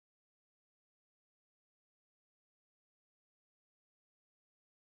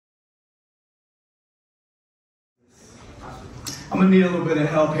going to need a little bit of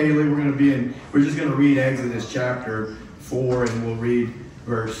help, Haley. We're just going to read Exodus chapter 4, and we'll read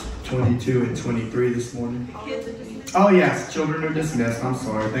verse 22 and 23 this morning. Kids are dismissed. Oh, yes. Children are dismissed. I'm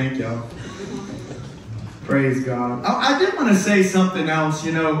sorry. Thank y'all. Praise God. I did want to say something else.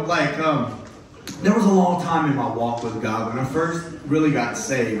 You know, like, there was a long time in my walk with God when I first really got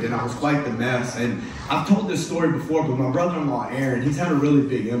saved, and I was quite the mess. And I've told this story before, but my brother-in-law, Aaron, he's had a really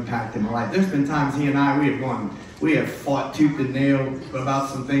big impact in my life. There's been times he and I, we have fought tooth and nail about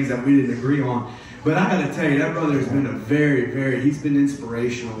some things that we didn't agree on. But I got to tell you, that brother has been he's been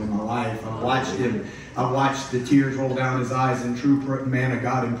inspirational in my life. I've watched the tears roll down his eyes in true man of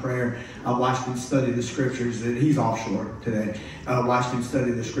God in prayer. I watched him study the scriptures. He's offshore today. I watched him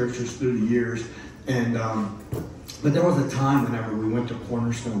study the scriptures through the years. And but there was a time whenever we went to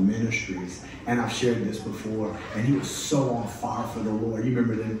Cornerstone Ministries, and I've shared this before, and he was so on fire for the Lord. You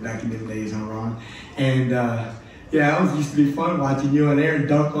remember that back in them days, huh, Ron? And yeah, it used to be fun watching you and Aaron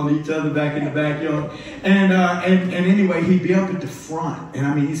dunk on each other back in the backyard. And anyway, he'd be up at the front, and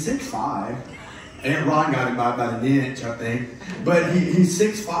I mean, he's 6'5". And Ron got him by about an inch, I think. But he's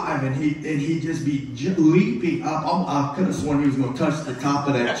 6'5", and he'd just be leaping up. I could have sworn he was going to touch the top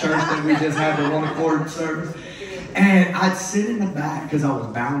of that church that we just had the one-accord service. And I'd sit in the back because I was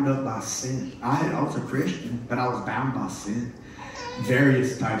bound up by sin. I was a Christian, but I was bound by sin.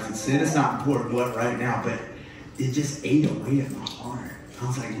 Various types of sin. It's not important what right now, but it just ate away at my heart. I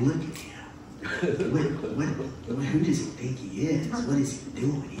was like, look at him. Who does he think he is? What is he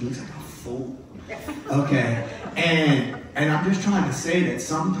doing? He looks like a fool. Okay, and I'm just trying to say that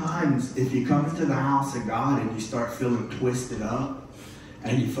sometimes if you come into the house of God and you start feeling twisted up,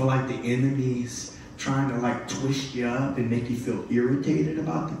 and you feel like the enemy's trying to like twist you up and make you feel irritated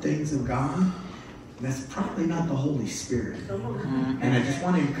about the things of God, that's probably not the Holy Spirit. And I just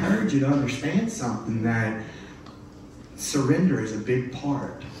want to encourage you to understand something, that surrender is a big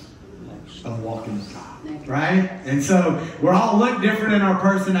part of walking with God, right? And so we're all look different in our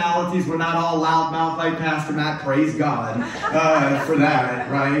personalities. We're not all loudmouth like Pastor Matt. Praise God for that,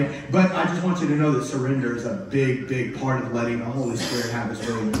 right? But I just want you to know that surrender is a big part of letting the Holy Spirit have His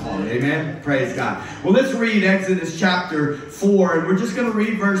way in your heart. Amen? Praise God. Well, let's read Exodus chapter 4, and we're just going to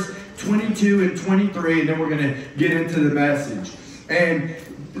read verse 22 and 23, and then we're going to get into the message. And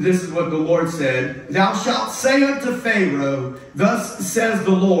this is what the Lord said. Thou shalt say unto Pharaoh, thus says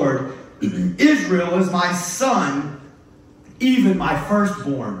the Lord, Israel is my son, even my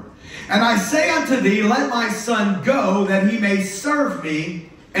firstborn. And I say unto thee, let my son go, that he may serve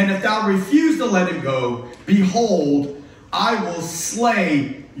me. And if thou refuse to let him go, behold, I will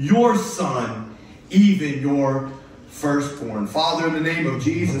slay your son, even your firstborn. Father, in the name of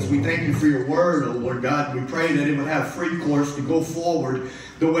Jesus, we thank you for your word, oh Lord God. We pray that it would have free course to go forward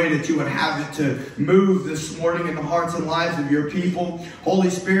the way that you would have it to move this morning in the hearts and lives of your people. Holy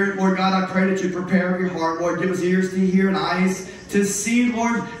Spirit, Lord God, I pray that you prepare your heart, Lord. Give us ears to hear and eyes to see,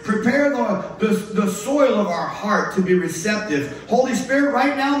 Lord. Prepare the soil of our heart to be receptive. Holy Spirit,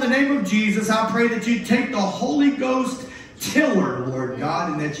 right now in the name of Jesus, I pray that you take the Holy Ghost tiller, Lord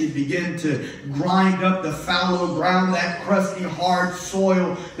God, and that you begin to grind up the fallow ground, that crusty, hard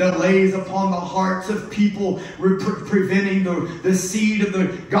soil that lays upon the hearts of people, preventing the seed of the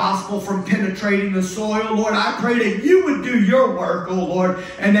gospel from penetrating the soil. Lord, I pray that you would do your work, oh Lord,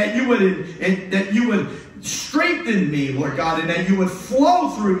 and that you would strengthen me, Lord God, and that you would flow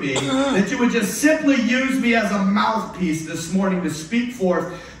through me, that you would just simply use me as a mouthpiece this morning to speak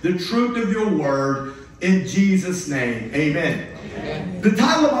forth the truth of your word. In Jesus' name, amen. Amen. The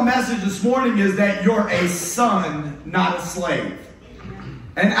title of my message this morning is that you're a son, not a slave.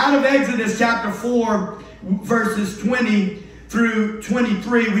 And out of Exodus chapter 4, verses 20 through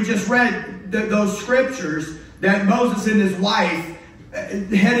 23, we just read those scriptures that Moses and his wife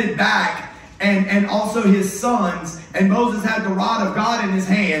headed back, and also his sons. And Moses had the rod of God in his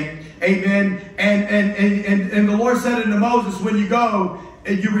hand. Amen. And the Lord said unto Moses, when you go,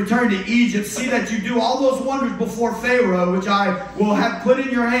 and you return to Egypt, see that you do all those wonders before Pharaoh, which I will have put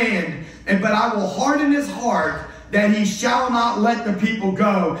in your hand. But I will harden his heart, that he shall not let the people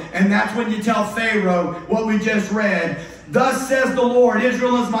go. And that's when you tell Pharaoh what we just read. Thus says the Lord,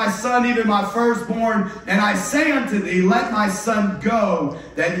 Israel is my son, even my firstborn. And I say unto thee, let my son go,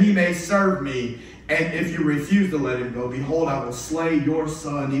 that he may serve me. And if you refuse to let him go, behold, I will slay your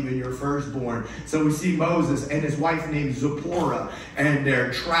son, even your firstborn. So we see Moses and his wife named Zipporah, and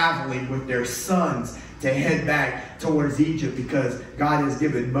they're traveling with their sons to head back towards Egypt, because God has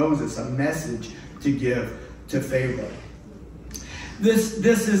given Moses a message to give to Pharaoh.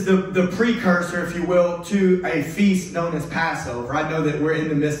 this is the precursor, if you will, to a feast known as Passover. I know that we're in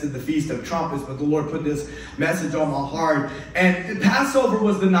the midst of the Feast of Trumpets, but the Lord put this message on my heart. And Passover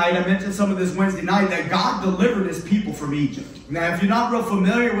was the night, I mentioned some of this Wednesday night, that God delivered his people from Egypt. Now, if you're not real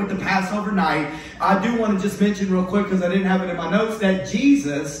familiar with the Passover night, I do want to just mention real quick, because I didn't have it in my notes, that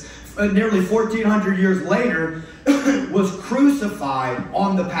Jesus, nearly 1,400 years later, was crucified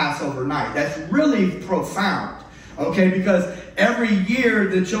on the Passover night. That's really profound. Okay, because every year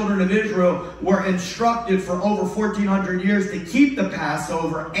the children of Israel were instructed for over 1,400 years to keep the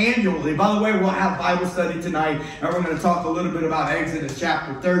Passover annually. By the way, we'll have Bible study tonight, and we're going to talk a little bit about Exodus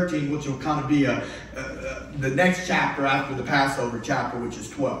chapter 13, which will kind of be the next chapter after the Passover chapter, which is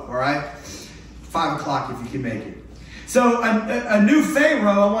 12. All right, 5 o'clock if you can make it. So a new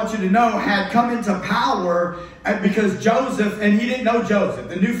Pharaoh, I want you to know, had come into power because Joseph, and he didn't know Joseph.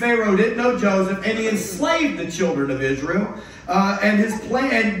 The new Pharaoh didn't know Joseph, and he enslaved the children of Israel. And his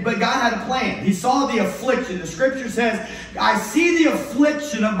plan, but God had a plan. He saw the affliction. The scripture says, I see the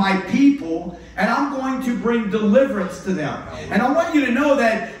affliction of my people, and I'm going to bring deliverance to them. And I want you to know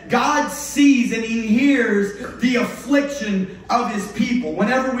that God sees and he hears the affliction of his people.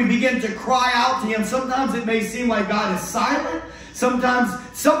 Whenever we begin to cry out to him, sometimes it may seem like God is silent. Sometimes,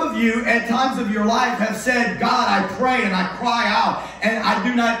 some of you at times of your life have said, God, I pray and I cry out, and I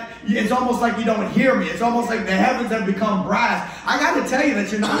do not, it's almost like you don't hear me. It's almost like the heavens have become brass. I got to tell you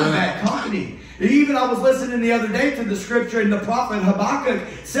that you're not in bad company. Even I was listening the other day to the scripture, and the prophet Habakkuk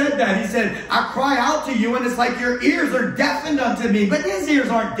said that. He said, I cry out to you, and it's like your ears are deafened unto me. But his ears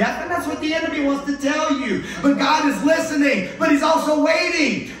aren't deafened. That's what the enemy wants to tell you. But God is listening, but he's also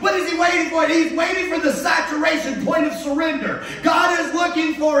waiting. What is he waiting for? He's waiting for the saturation point of surrender. God is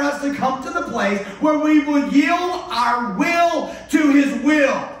looking for us to come to the place where we will yield our will to his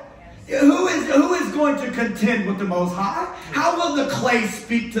will. Who is going to contend with the Most High? How will the clay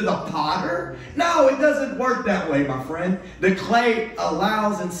speak to the potter? No, it doesn't work that way, my friend. The clay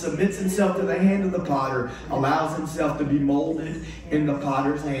allows and submits himself to the hand of the potter, allows himself to be molded in the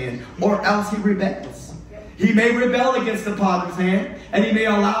potter's hand, or else he rebels. He may rebel against the potter's hand, and he may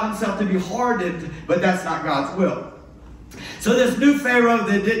allow himself to be hardened, but that's not God's will. So this new Pharaoh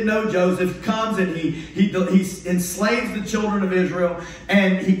that didn't know Joseph comes and he enslaves the children of Israel,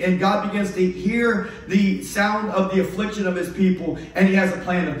 and God begins to hear the sound of the affliction of his people, and he has a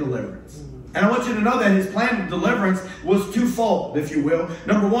plan of deliverance. And I want you to know that his plan of deliverance was twofold, if you will.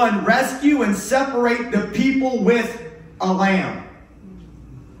 Number one, rescue and separate the people with a lamb.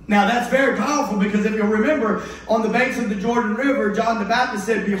 Now that's very powerful, because if you'll remember, on the banks of the Jordan River, John the Baptist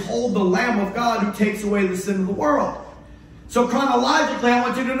said, behold the Lamb of God who takes away the sin of the world. So chronologically, I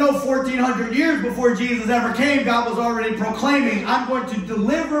want you to know 1,400 years before Jesus ever came, God was already proclaiming, I'm going to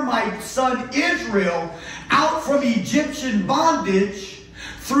deliver my son Israel out from Egyptian bondage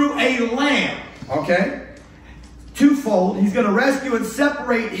through a lamb. Okay? Twofold. He's going to rescue and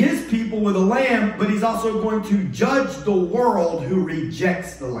separate his people with a lamb, but he's also going to judge the world who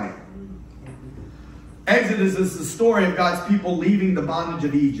rejects the lamb. Exodus is the story of God's people leaving the bondage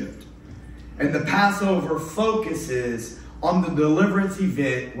of Egypt. And the Passover focuses on the deliverance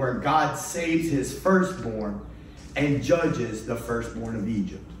event where God saves his firstborn and judges the firstborn of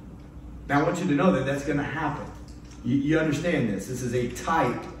Egypt. Now I want you to know that that's going to happen. You understand this. This is a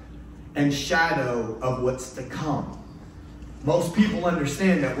type and shadow of what's to come. Most people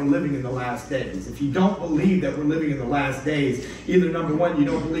understand that we're living in the last days. If you don't believe that we're living in the last days, either number one, you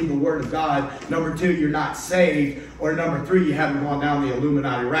don't believe the word of God, number two, you're not saved, or number three, you haven't gone down the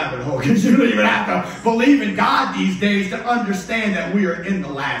Illuminati rabbit hole, because you don't even have to believe in God these days to understand that we are in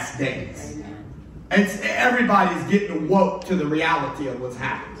the last days. And everybody's getting woke to the reality of what's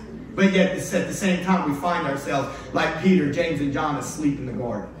happening. But yet, at the same time, we find ourselves like Peter, James, and John asleep in the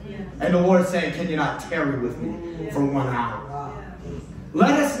garden. And the Lord saying, can you not tarry with me for 1 hour?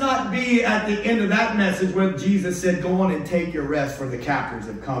 Let us not be at the end of that message where Jesus said, go on and take your rest, for the captors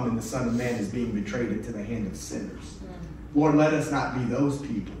have come and the Son of Man is being betrayed into the hand of sinners. Lord, let us not be those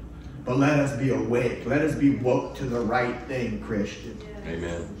people, but let us be awake. Let us be woke to the right thing, Christian.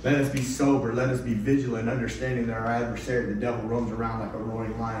 Amen. Let us be sober. Let us be vigilant, understanding that our adversary, the devil, roams around like a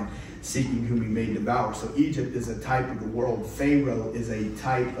roaring lion, seeking whom he may devour. So Egypt is a type of the world. Pharaoh is a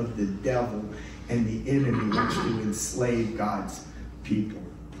type of the devil, and the enemy wants to enslave God's people.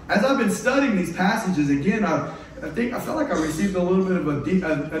 As I've been studying these passages again, I felt like I received a little bit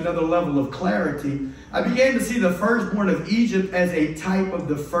of another level of clarity. I began to see the firstborn of Egypt as a type of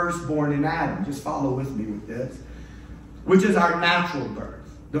the firstborn in Adam. Just follow with me with this. Which is our natural birth.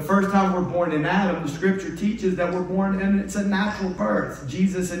 The first time we're born in Adam, the scripture teaches that we're born and it's a natural birth.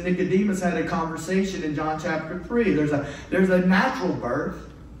 Jesus and Nicodemus had a conversation in John chapter 3. There's a natural birth,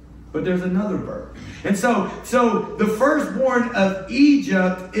 but there's another birth. And so the firstborn of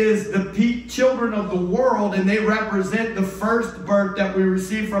Egypt is the children of the world, and they represent the first birth that we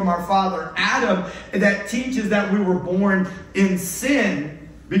received from our father Adam, that teaches that we were born in sin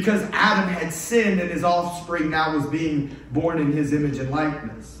because Adam had sinned and his offspring now was being born in his image and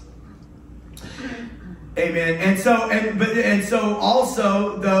likeness. Amen. And so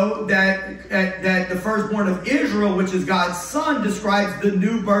also though that the firstborn of Israel, which is God's son, describes the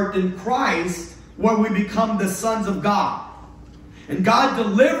new birth in Christ, where we become the sons of God. And God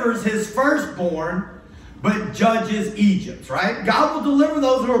delivers his firstborn, but judges Egypt, right? God will deliver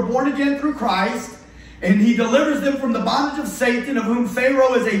those who are born again through Christ, and he delivers them from the bondage of Satan, of whom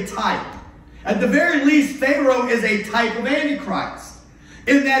Pharaoh is a type. At the very least, Pharaoh is a type of Antichrist,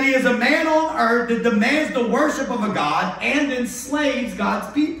 in that he is a man on earth that demands the worship of a God and enslaves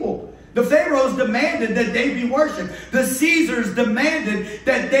God's people. The Pharaohs demanded that they be worshipped. The Caesars demanded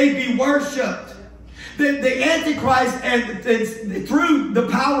that they be worshipped. The Antichrist, and through the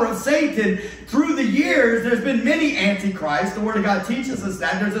power of Satan, through the years, there's been many Antichrists. The Word of God teaches us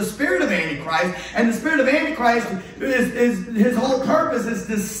that. There's a spirit of Antichrist, and the spirit of Antichrist is his whole purpose is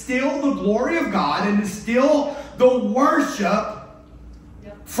to steal the glory of God and to steal the worship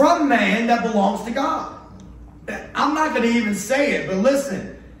from man that belongs to God. I'm not going to even say it, but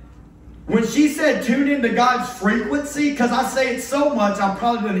listen. When she said tune into God's frequency, because I say it so much, I'm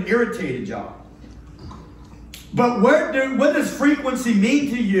probably going to irritate y'all. But what does frequency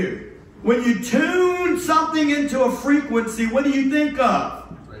mean to you? When you tune something into a frequency, what do you think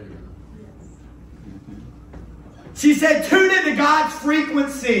of? She said, tune into God's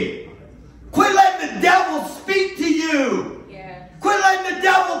frequency. Quit letting the devil speak to you. Yeah. Quit letting the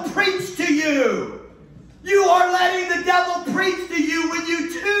devil preach to you. You are letting the devil preach to you when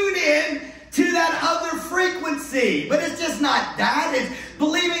you tune in to that other frequency. But it's just not that. It's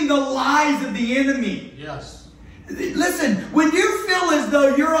believing the lies of the enemy. Yes. Listen, when you feel as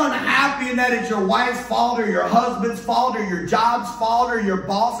though you're unhappy and that it's your wife's fault or your husband's fault or your job's fault or your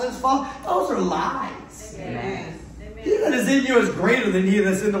boss's fault, those are lies. Amen. He that is in you is greater than he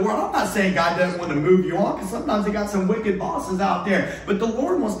that's in the world. I'm not saying God doesn't want to move you on, because sometimes he got some wicked bosses out there. But the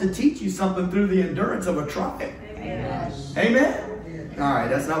Lord wants to teach you something through the endurance of a trial. Amen. Amen? All right,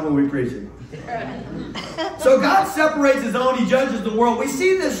 that's not what we're preaching. So God separates his own. He judges the world. We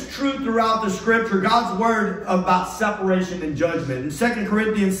see this truth throughout the scripture. God's word about separation and judgment. In 2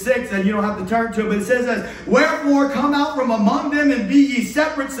 Corinthians 6, and you don't have to turn to it, but it says this, wherefore come out from among them and be ye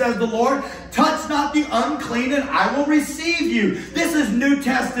separate, says the Lord. Touch not the unclean, and I will receive you. This is New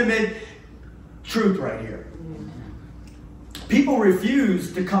Testament truth right here. People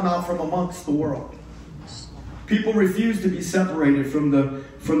refuse to come out from amongst the world. People refuse to be separated from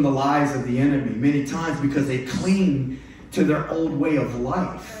the lies of the enemy many times because they cling to their old way of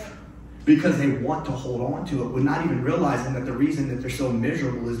life, because they want to hold on to it, with not even realizing that the reason that they're so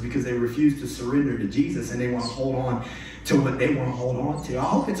miserable is because they refuse to surrender to Jesus, and they want to hold on to what they want to hold on to. I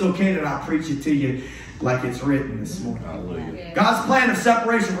hope it's okay that I preach it to you like it's written this morning. Hallelujah. God's plan of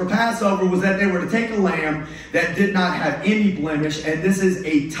separation for Passover was that they were to take a lamb that did not have any blemish, and this is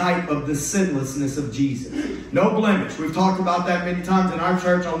a type of the sinlessness of Jesus. No blemish. We've talked about that many times in our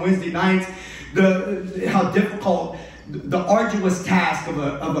church on Wednesday nights. How difficult, the arduous task of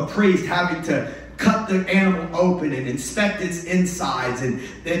a priest having to cut the animal open and inspect its insides and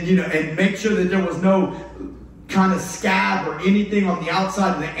make sure that there was no kind of scab or anything on the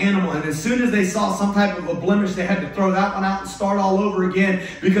outside of the animal. And as soon as they saw some type of a blemish, they had to throw that one out and start all over again,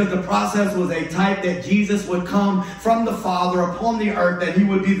 because the process was a type that Jesus would come from the Father upon the earth, that he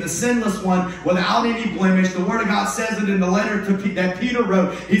would be the sinless one without any blemish. The Word of God says it in the letter that Peter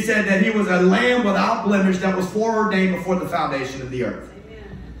wrote. He said that he was a lamb without blemish that was foreordained before the foundation of the earth.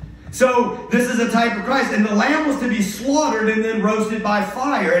 So this is a type of Christ, and the lamb was to be slaughtered and then roasted by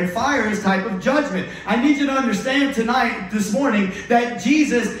fire, and fire is a type of judgment. I need you to understand this morning, that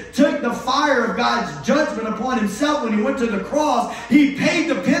Jesus took the fire of God's judgment upon himself when he went to the cross. He paid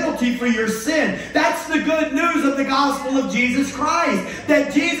the penalty for your sin. That's the good news of the gospel of Jesus Christ,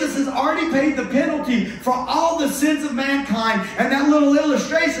 that Jesus has already paid the penalty for all the sins of mankind. And that little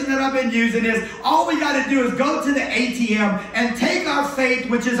illustration that I've been using is, all we got to do is go to the ATM and take our faith,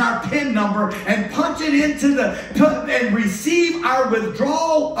 which is our PIN number, and punch it into and receive our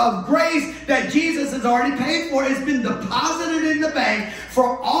withdrawal of grace that Jesus has already paid for. It's been deposited in the bank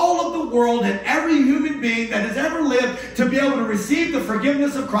for all of the world and every human being that has ever lived to be able to receive the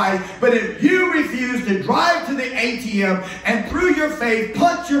forgiveness of Christ. Christ. But if you refuse to drive to the ATM and through your faith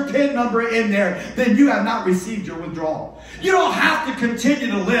punch your PIN number in there, then you have not received your withdrawal. You don't have to continue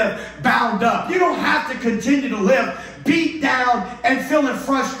to live bound up. You don't have to continue to live beat down and feeling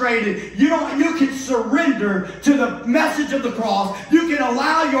frustrated. You can surrender to the message of the cross. You can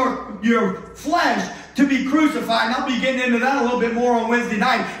allow your flesh to be crucified. And I'll be getting into that a little bit more on Wednesday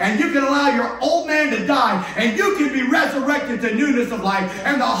night. And you can allow your old man to die, and you can be resurrected to newness of life.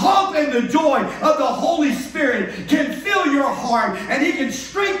 And the hope and the joy of the Holy Spirit can fill your heart, and He can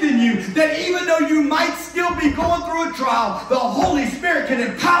strengthen you, that even though you might still be going through a trial, the Holy Spirit can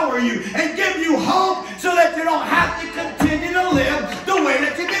empower you and give you hope so that you don't have to continue to live the way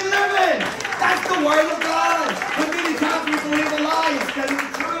that you've been living. That's the Word of God. But many times we believe a lie instead of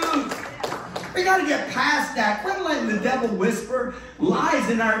the truth. We got to get past that. Quit letting the devil whisper lies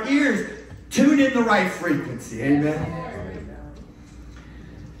in our ears. Tune in the right frequency. Amen.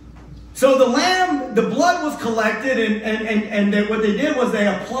 So the lamb, the blood was collected, and what they did was they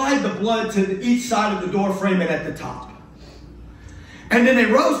applied the blood to each side of the door frame and at the top. And then they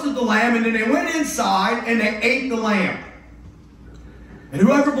roasted the lamb, and then they went inside and they ate the lamb. And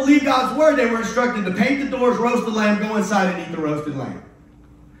whoever believed God's word, they were instructed to paint the doors, roast the lamb, go inside and eat the roasted lamb.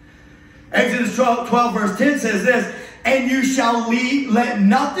 Exodus 12 verse 10 says this, and you shall let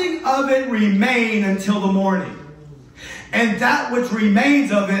nothing of it remain until the morning. And that which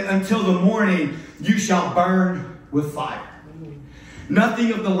remains of it until the morning you shall burn with fire.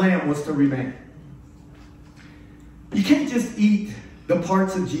 Nothing of the lamb was to remain. You can't just eat the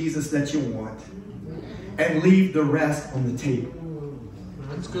parts of Jesus that you want and leave the rest on the table.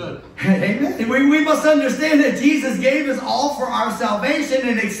 That's good. Amen. We must understand that Jesus gave us all for our salvation,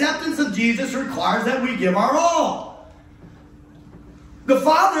 and acceptance of Jesus requires that we give our all. The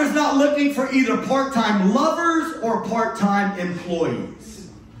Father is not looking for either part-time lovers or part-time employees.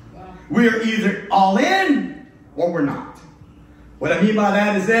 We are either all in or we're not. What I mean by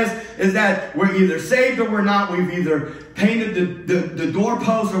that is this, is that we're either saved or we're not. We've either painted the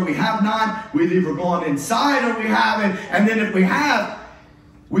doorpost or we have not. We've either gone inside or we haven't. And then if we have,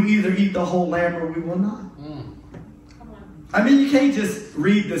 we either eat the whole lamb or we will not. I mean, you can't just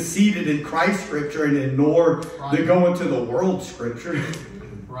read the seated in Christ scripture and ignore the going to the world scripture.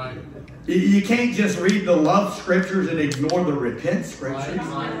 Right. You can't just read the love scriptures and ignore the repent scriptures.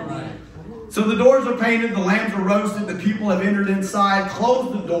 Right. So the doors are painted, the lambs are roasted, the people have entered inside,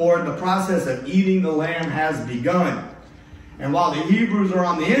 closed the door, and the process of eating the lamb has begun. And while the Hebrews are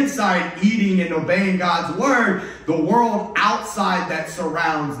on the inside eating and obeying God's word, the world outside that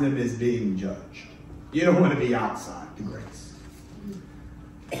surrounds them is being judged. You don't want to be outside the grace.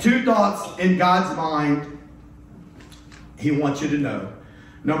 Two thoughts in God's mind He wants you to know.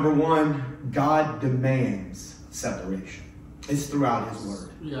 Number one, God demands separation. It's throughout His word.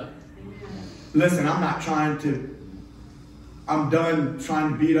 Yeah. Listen, I'm done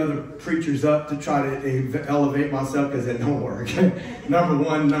trying to beat other preachers up to try to elevate myself, because it don't work. Number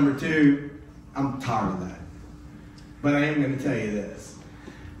one. Number two, I'm tired of that. But I am going to tell you this.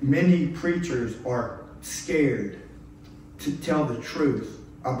 Many preachers are scared to tell the truth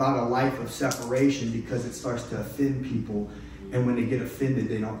about a life of separation because it starts to offend people. And when they get offended,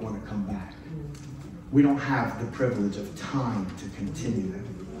 they don't want to come back. We don't have the privilege of time to continue that.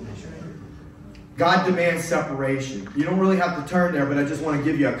 God demands separation. You don't really have to turn there, but I just want to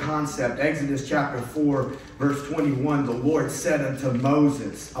give you a concept. Exodus chapter 4, verse 21, the Lord said unto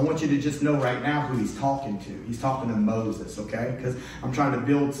Moses. I want you to just know right now who He's talking to. He's talking to Moses, okay? Because I'm trying to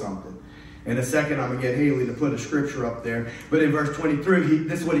build something. In a second, I'm going to get Haley to put a scripture up there. But in verse 23,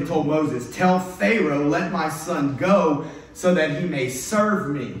 this is what He told Moses. Tell Pharaoh, let my son go so that he may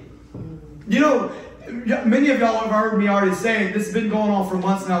serve me. You know, many of y'all have heard me already say, this has been going on for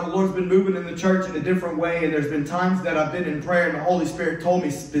months now. The Lord's been moving in the church in a different way. And there's been times that I've been in prayer and the Holy Spirit told me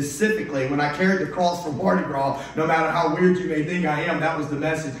specifically when I carried the cross for Mardi Gras, no matter how weird you may think I am, that was the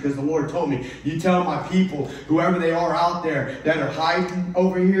message, because the Lord told me, you tell my people, whoever they are out there that are hiding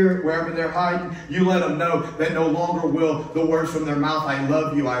over here, wherever they're hiding, you let them know that no longer will the words from their mouth, I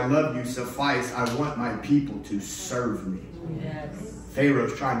love you, suffice. I want my people to serve me. Yes.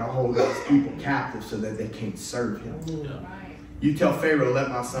 Pharaoh's trying to hold those people captive so that they can't serve him. Yeah. You tell Pharaoh, let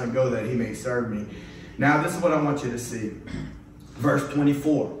my son go that he may serve me. Now, this is what I want you to see. Verse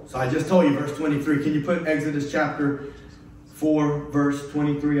 24. So I just told you verse 23. Can you put Exodus chapter 4, verse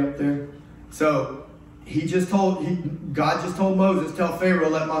 23 up there? So God just told Moses, tell Pharaoh,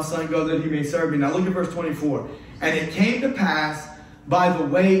 let my son go that he may serve me. Now look at verse 24. And it came to pass by the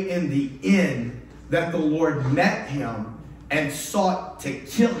way in the inn that the Lord met him and sought to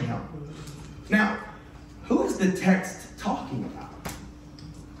kill him. Now, who is the text talking about?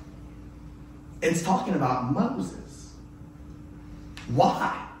 It's talking about Moses.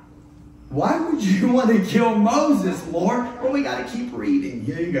 Why? Why would you want to kill Moses, Lord? Well, we got to keep reading.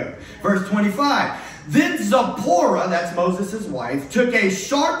 Here you go. Verse 25. Then Zipporah, that's Moses' wife, took a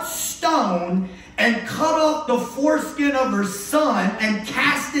sharp stone and cut off the foreskin of her son and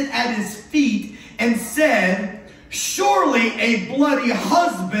cast it at his feet and said, surely a bloody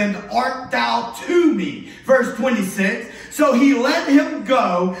husband art thou to me. Verse 26. So he let him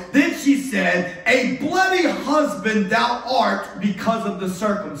go. Then she said, a bloody husband thou art because of the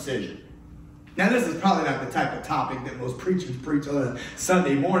circumcision. Now, this is probably not the type of topic that most preachers preach on a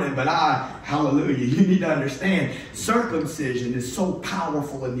Sunday morning, but hallelujah, you need to understand, circumcision is so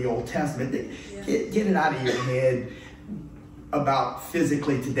powerful in the Old Testament. Get it out of your head about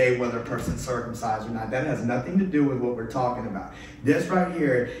physically today whether a person's circumcised or not. That has nothing to do with what we're talking about. This right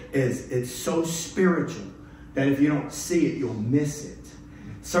here it's so spiritual that if you don't see it, you'll miss it.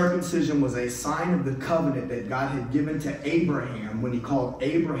 Circumcision was a sign of the covenant that God had given to Abraham when he called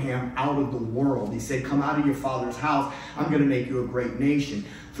Abraham out of the world. He said, come out of your father's house. I'm going to make you a great nation.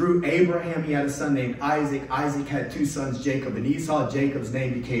 Through Abraham, he had a son named Isaac. Isaac had two sons, Jacob and Esau. Jacob's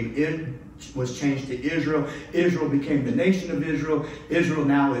name was changed to Israel. Israel became the nation of Israel. Israel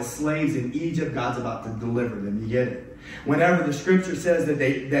now is slaves in Egypt. God's about to deliver them. You get it? Whenever the scripture says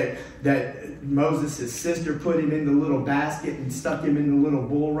that Moses' sister put him in the little basket and stuck him in the little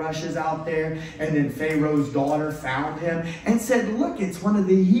bulrushes out there, and then Pharaoh's daughter found him and said, look, it's one of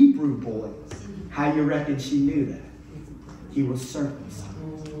the Hebrew boys. How you reckon she knew that? He was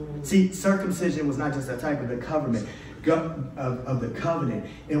circumcised. See, circumcision was not just a type of the covenant. Of the covenant,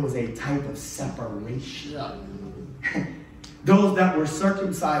 it was a type of separation. Yeah. Those that were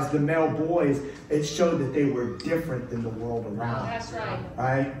circumcised, the male boys, it showed that they were different than the world around. That's right.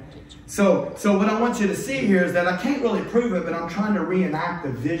 Right? So what I want you to see here is that I can't really prove it, but I'm trying to reenact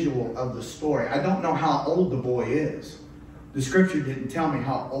the visual of the story. I don't know how old the boy is. The scripture didn't tell me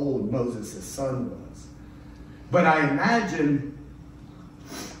how old Moses' son was. But I imagine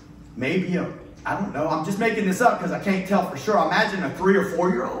maybe I don't know. I'm just making this up because I can't tell for sure. Imagine a 3 or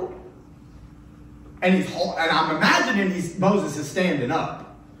 4-year-old. And I'm imagining Moses is standing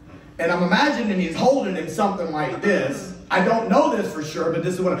up. And I'm imagining he's holding him something like this. I don't know this for sure, but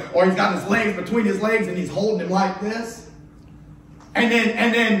this is or he's got his legs between his legs and he's holding him like this. And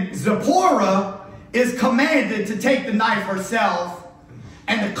then Zipporah is commanded to take the knife herself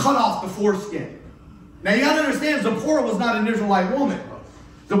and to cut off the foreskin. Now you got to understand, Zipporah was not an Israelite woman.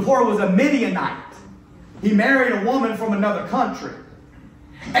 Zipporah was a Midianite. He married a woman from another country.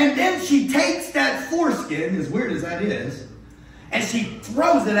 And then she takes that foreskin, as weird as that is, and she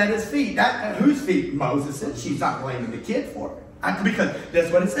throws it at his feet. At whose feet? Moses'. She's not blaming the kid for it. Because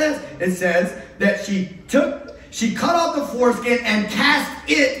that's what it says. It says that she cut off the foreskin and cast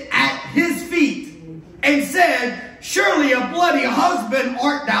it at his feet and said, surely a bloody husband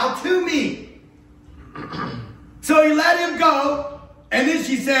art thou to me. So he let him go. And then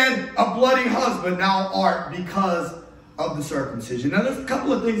she said, a bloody husband thou art because of the circumcision. Now, there's a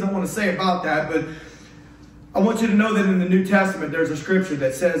couple of things I want to say about that, but I want you to know that in the New Testament, there's a scripture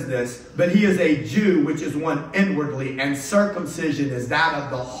that says this, but he is a Jew, which is one inwardly, and circumcision is that of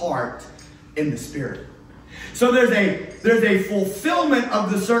the heart in the spirit. So there's a fulfillment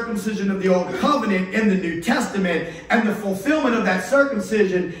of the circumcision of the Old Covenant in the New Testament, and the fulfillment of that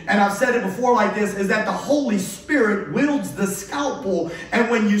circumcision, and I've said it before like this, is that the Holy Spirit wields the scalpel, and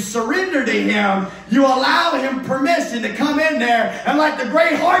when you surrender to Him, you allow Him permission to come in there and, like the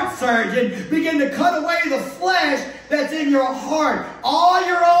great heart surgeon, begin to cut away the flesh that's in your heart. All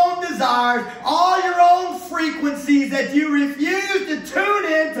your own desires, all your own frequencies that you refuse to tune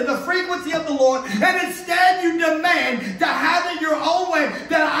in to the frequency of the Lord, and instead you demand to have it your own way,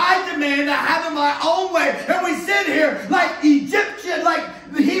 that I demand to have it my own way. And we sit here like Egyptian,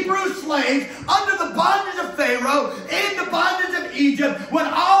 like the Hebrew slaves under the bondage of Pharaoh, in the bondage of Egypt, when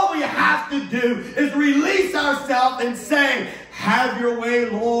all we have to do is release ourselves and say, have your way,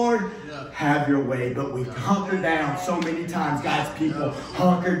 Lord. Have your way. But we hunker down so many times. God's people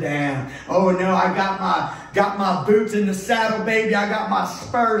hunker down. Oh no, I got my boots in the saddle, baby. I got my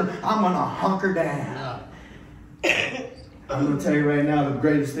spurs. I'm going to hunker down. I'm going to tell you right now, the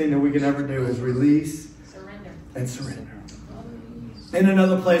greatest thing that we can ever do is release and surrender. In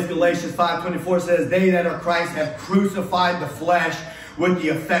another place, Galatians 5:24 says, they that are Christ have crucified the flesh with the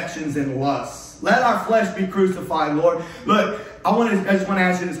affections and lusts. Let our flesh be crucified, Lord. Look, I just want to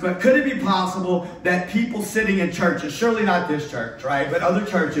ask you this, but could it be possible that people sitting in churches, surely not this church, right, but other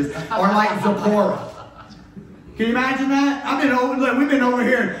churches, are like Zipporah? Can you imagine that? We've been over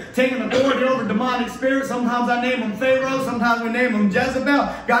here taking authority over demonic spirits. Sometimes I name them Pharaoh. Sometimes we name them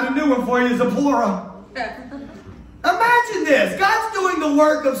Jezebel. Got a new one for you, Zipporah. Imagine this. God's doing the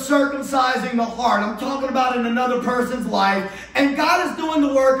work of circumcising the heart. I'm talking about in another person's life. And God is doing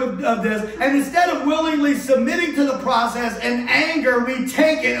the work of this. And instead of willingly submitting to the process in anger, we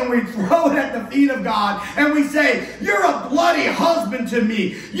take it and we throw it at the feet of God. And we say, you're a bloody husband to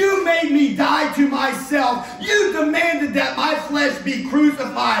me. You made me die to myself. You demanded that my flesh be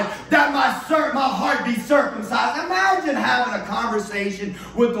crucified, that my heart be circumcised. Imagine having a conversation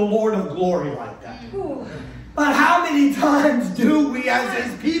with the Lord of glory like that. But how many times do we as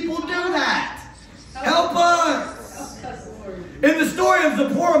his people do that? Help us. In the story of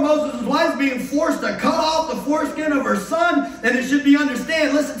Zipporah, Moses' wife being forced to cut off the foreskin of her son, and it should be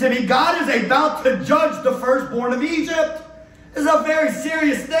understood, listen to me, God is about to judge the firstborn of Egypt. It's a very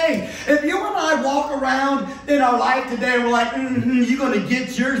serious thing. If you and I walk around in our life today, we're like, you're going to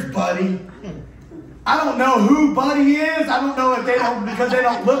get yours, buddy. I don't know who buddy is. I don't know if they don't, because they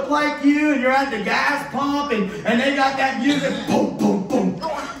don't look like you, and you're at the gas pump, and they got that music, boom, boom, boom,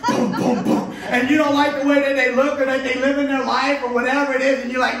 boom, boom, boom. And you don't like the way that they look or that they live in their life or whatever it is,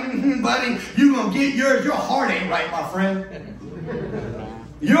 and you're like, buddy, you going to get yours. Your heart ain't right, my friend.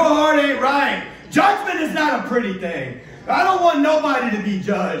 Your heart ain't right. Judgment is not a pretty thing. I don't want nobody to be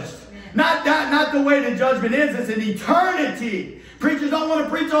judged. Not the way the judgment is. It's an eternity. Preachers don't want to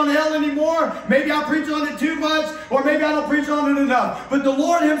preach on hell anymore. Maybe I preach on it too much, or maybe I don't preach on it enough. But the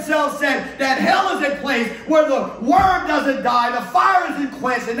Lord himself said that hell is a place where the worm doesn't die, the fire isn't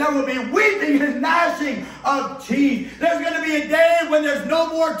quenched, and there will be weeping and gnashing of teeth. There's going to be a day when there's no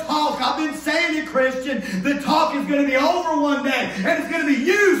more talk. I've been saying it, Christian. The talk is going to be over one day, and it's going to be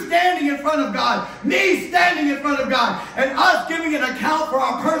you standing in front of God, me standing in front of God, and us giving an account for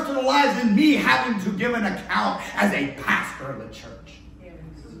our personal lives, and me having to give an account as a pastor of the church.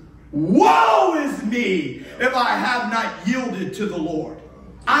 Woe is me if I have not yielded to the Lord.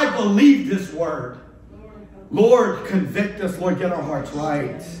 I believe this word. Lord, convict us. Lord, get our hearts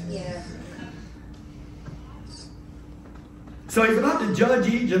right. Yeah. So he's about to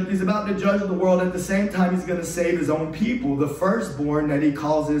judge Egypt. He's about to judge the world. At the same time, he's going to save his own people, the firstborn that he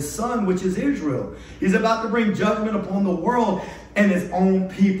calls his son, which is Israel. He's about to bring judgment upon the world, and his own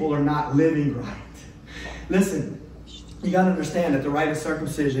people are not living right. Listen. You got to understand that the rite of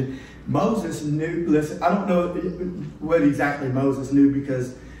circumcision, Moses knew, listen, I don't know what exactly Moses knew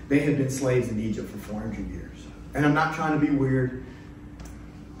because they had been slaves in Egypt for 400 years. And I'm not trying to be weird.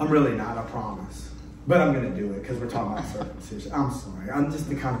 I'm really not, I promise. But I'm going to do it because we're talking about circumcision. I'm sorry. I'm just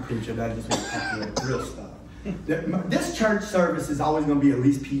the kind of preacher that I just want to talk about real stuff. This church service is always going to be at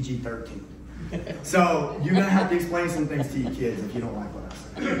least PG-13. So you're going to have to explain some things to your kids if you don't like what I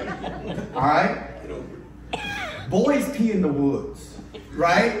say. All right? Boys pee in the woods,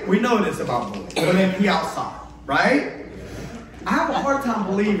 right? We know this about boys. When they pee outside, right? I have a hard time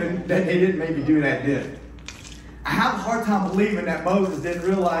believing that they didn't maybe do that then. I have a hard time believing that Moses didn't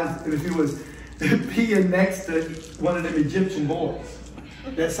realize if he was peeing next to one of them Egyptian boys,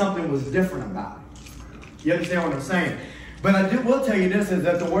 that something was different about it. You understand what I'm saying? But I will tell you this, is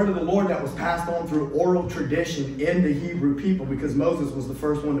that the word of the Lord that was passed on through oral tradition in the Hebrew people, because Moses was the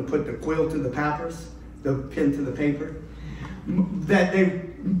first one to put the quill to the papyrus, the pen to the paper, that they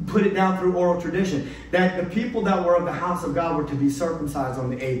put it down through oral tradition, that the people that were of the house of God were to be circumcised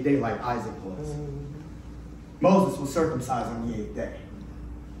on the 8th day like Isaac was. Moses was circumcised on the 8th day.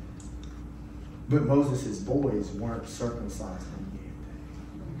 But Moses' boys weren't circumcised on the 8th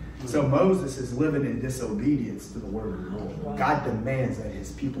day. So Moses is living in disobedience to the word of the Lord. God demands that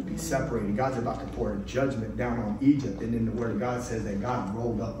his people be separated. God's about to pour a judgment down on Egypt. And then the word of God says that God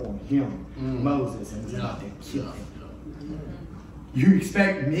rolled up on him, Moses, and was about to kill him. You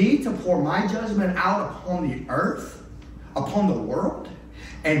expect me to pour my judgment out upon the earth, upon the world,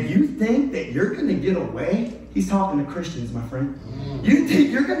 and you think that you're going to get away? He's talking to Christians, my friend. You think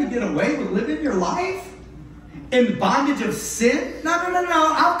you're going to get away with living your life in bondage of sin? No.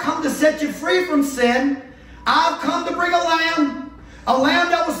 I've come to set you free from sin. I've come to bring a lamb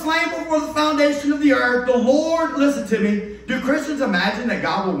that was slain before the foundation of the earth. The Lord, listen to me. Do Christians imagine that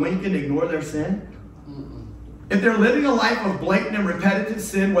God will wink and ignore their sin? If they're living a life of blatant and repetitive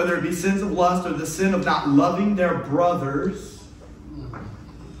sin, whether it be sins of lust or the sin of not loving their brothers,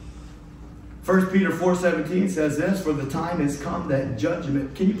 1 Peter 4:17 says this, for the time has come that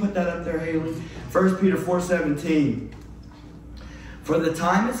judgment. Can you put that up there, Haley? 1 Peter 4:17. For the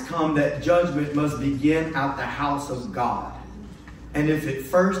time has come that judgment must begin at the house of God. And if it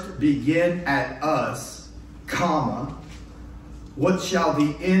first begin at us, what shall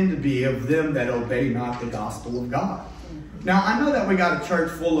the end be of them that obey not the gospel of God? Now, I know that we got a church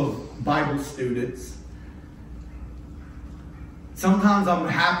full of Bible students. Sometimes I'm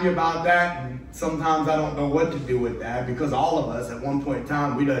happy about that, and sometimes I don't know what to do with that, because all of us, at one point in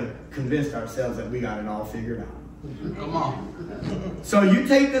time, we done convinced ourselves that we got it all figured out. Come on. So you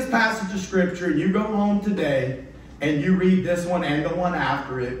take this passage of Scripture, and you go home today, and you read this one and the one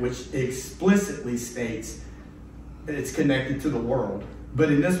after it, which explicitly states that it's connected to the world.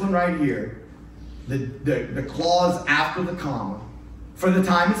 But in this one right here, the clause after the comma, for the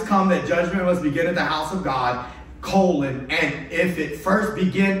time has come that judgment must begin at the house of God, colon, and if it first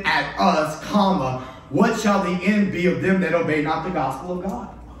begin at us, comma, what shall the end be of them that obey not the gospel of God?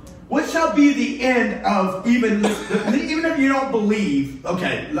 What shall be the end of even if you don't believe,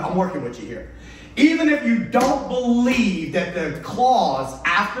 okay, I'm working with you here. Even if you don't believe that the clause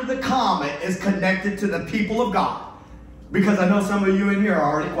after the comma is connected to the people of God, because I know some of you in here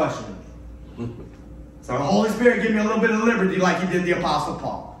are already questioning me. So the Holy Spirit give me a little bit of liberty like he did the Apostle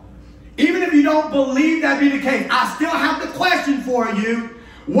Paul. Even if you don't believe that be the case, I still have the question for you.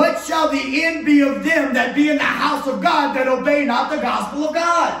 What shall the end be of them that be in the house of God that obey not the gospel of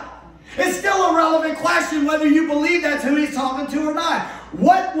God? It's still a relevant question whether you believe that's who he's talking to or not.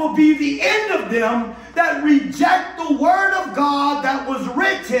 What will be the end of them that reject the word of God that was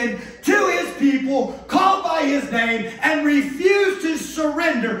written to his people, called by his name, and refuse to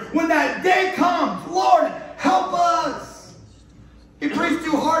surrender when that day comes? Lord, help us. You preach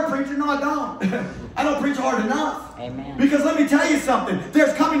too hard, preacher. No, I don't. I don't preach hard enough. Amen. Because let me tell you something.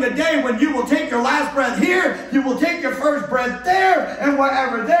 There's coming a day when you will take your last breath here, you will take your first breath there, and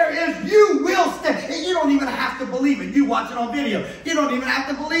wherever there is, you will stay. And you don't even have to believe it. You watch it on video. You don't even have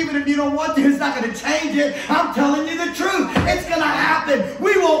to believe it if you don't want to. It's not going to change it. I'm telling you the truth. It's going to happen.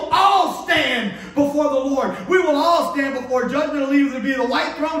 We will all stand before the Lord. We will all stand before judgment. It'll either be the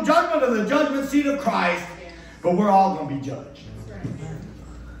white throne judgment or the judgment seat of Christ. But we're all going to be judged.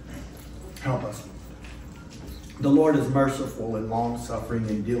 Help us. The Lord is merciful and long-suffering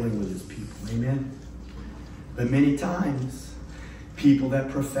in dealing with his people. Amen. But many times, people that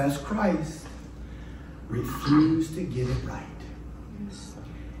profess Christ refuse to get it right.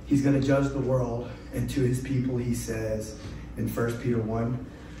 He's going to judge the world, and to his people he says in 1 Peter 1,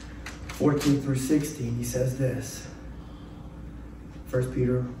 14 through 16, he says this. 1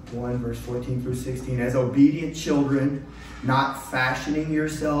 Peter 1, verse 14 through 16, as obedient children, not fashioning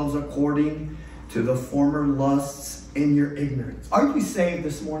yourselves according to the former lusts in your ignorance. Are you saved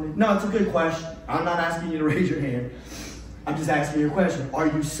this morning? No, it's a good question. I'm not asking you to raise your hand. I'm just asking you a question. Are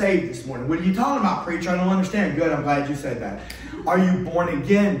you saved this morning? What are you talking about, preacher? I don't understand. Good, I'm glad you said that. Are you born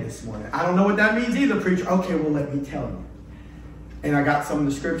again this morning? I don't know what that means either, preacher. Okay, well, let me tell you. And I got some of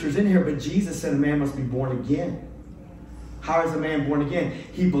the scriptures in here, but Jesus said a man must be born again. How is a man born again?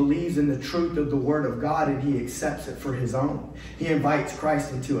 He believes in the truth of the word of God and he accepts it for his own. He invites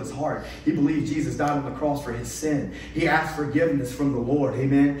Christ into his heart. He believes Jesus died on the cross for his sin. He asks forgiveness from the Lord.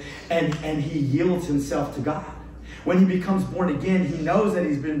 Amen. And he yields himself to God. When he becomes born again, he knows that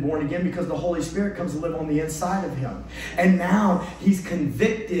he's been born again because the Holy Spirit comes to live on the inside of him. And now he's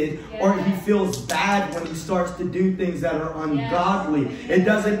convicted, or he feels bad when he starts to do things that are ungodly. It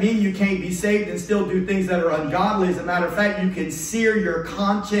doesn't mean you can't be saved and still do things that are ungodly. As a matter of fact, you can sear your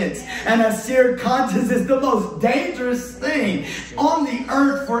conscience. And a seared conscience is the most dangerous thing on the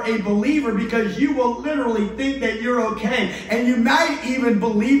earth for a believer, because you will literally think that you're okay. And you might even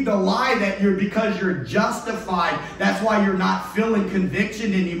believe the lie that because you're justified. That's why you're not feeling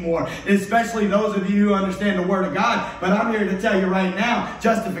conviction anymore, especially those of you who understand the Word of God. But I'm here to tell you right now,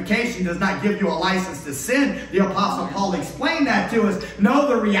 justification does not give you a license to sin. The Apostle Paul explained that to us. No,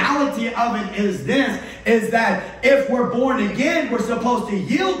 the reality of it is this, is that if we're born again, we're supposed to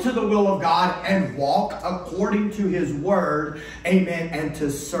yield to the will of God and walk according to his word, amen, and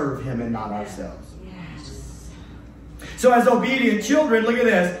to serve him and not ourselves. So as obedient children, look at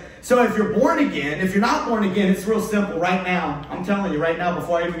this. So if you're born again, if you're not born again, it's real simple right now. I'm telling you right now,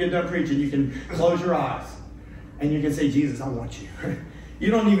 before I even get done preaching, you can close your eyes and you can say, Jesus, I want you.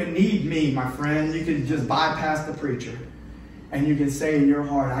 You don't even need me, my friend. You can just bypass the preacher and you can say in your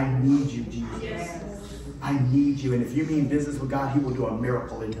heart, I need you, Jesus. Yes. I need you. And if you mean business with God, he will do a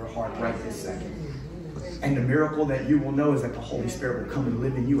miracle in your heart right this second. And the miracle that you will know is that the Holy Spirit will come and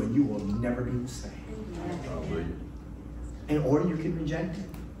live in you and you will never be the same. And or you can reject it.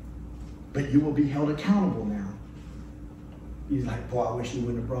 But you will be held accountable now. He's like, boy, I wish you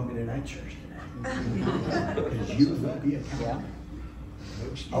wouldn't have brought me to that church today. Because you will be accountable.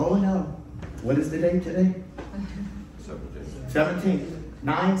 Oh, no. What is the date today? 17th.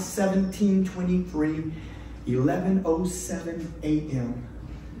 9/17/23. 11:07 a.m.,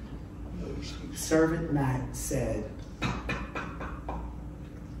 Servant Matt said,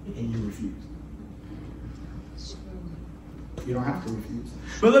 and you refused. You don't have to refuse.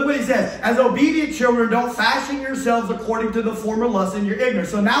 But look what he says. As obedient children, don't fashion yourselves according to the former lust in your ignorance.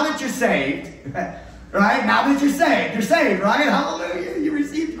 So now that you're saved, right? Now that you're saved, right? Hallelujah. You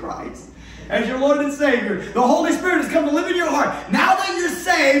received Christ as your Lord and Savior. The Holy Spirit has come to live in your heart. Now that you're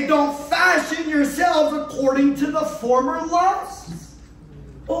saved, don't fashion yourselves according to the former lusts.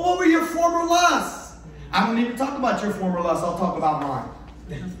 Well, what were your former lusts? I don't need to talk about your former lusts. I'll talk about mine.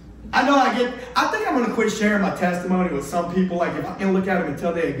 I think I'm going to quit sharing my testimony with some people. Like, if I can look at them and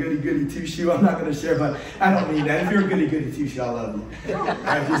tell they're a goody two-shoe, I'm not going to share, but I don't mean that. If you're a goody two-shoe, I love you.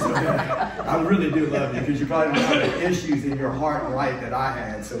 I really do love you, because you probably don't have the issues in your heart and life that I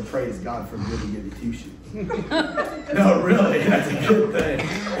had, so praise God for goody two-shoes. No, really, that's a good thing.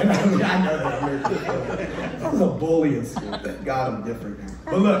 And I know that hurt people. I was a bully in school. Thank God I'm different now.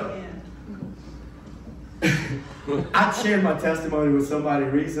 But look. I shared my testimony with somebody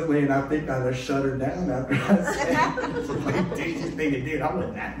recently, and I think I just shut her down after I said it. So like, dude, she's thinking, dude, I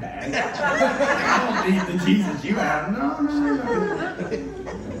wasn't that bad. I don't need the Jesus you have. No.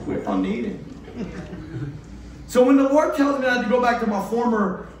 We don't need it. So when the Lord tells me not to go back to my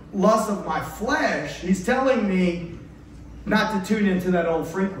former lust of my flesh, He's telling me not to tune into that old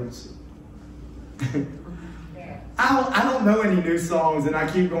frequency. I don't know any new songs, and I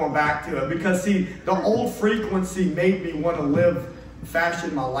keep going back to it because, see, the old frequency made me want to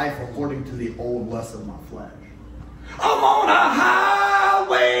fashion my life according to the old lust of my flesh. I'm on a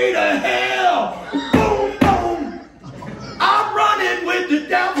highway to hell. Boom, boom. I'm running with the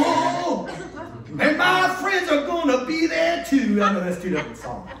devil. And my friends are going to be there too. I know that's two different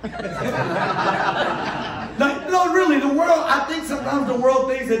songs. No, really, the world, I think sometimes the world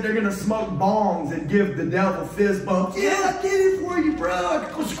thinks that they're going to smoke bongs and give the devil fist bumps. Yeah, I did it for you, bro. I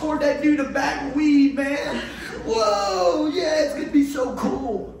can go score that dude a bag of weed, man. Whoa, yeah, it's going to be so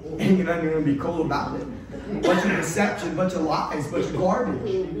cool. And you're not going to be cool about it. Bunch of deception, bunch of lies, bunch of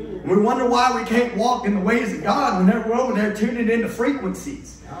garbage. We wonder why we can't walk in the ways of God when we're over there tuning into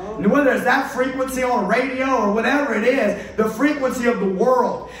frequencies. And whether it's that frequency on radio or whatever it is, the frequency of the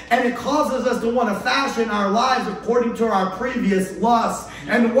world. And it causes us to want to fashion our lives according to our previous lusts.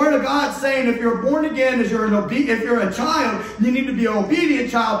 And the Word of God's saying if you're born again, if you're a child, you need to be an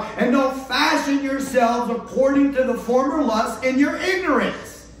obedient child. And don't fashion yourselves according to the former lusts in your ignorance.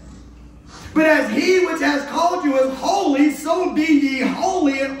 But as He which has called you is holy, so be ye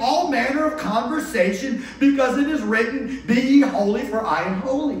holy in all manner of conversation, because it is written, be ye holy, for I am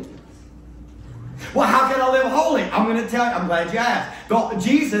holy. Well, how can I live holy? I'm going to tell you. I'm glad you asked.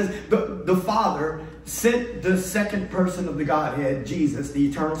 Jesus, the Father, sent the second person of the Godhead, Jesus, the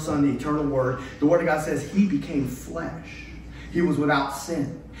eternal Son, the eternal Word. The Word of God says He became flesh. He was without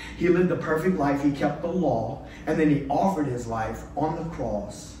sin. He lived a perfect life. He kept the law. And then He offered His life on the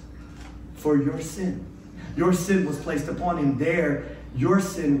cross for your sin. Your sin was placed upon Him. There, your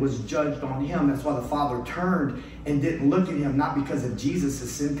sin was judged on Him. That's why the Father turned and didn't look at Him, not because of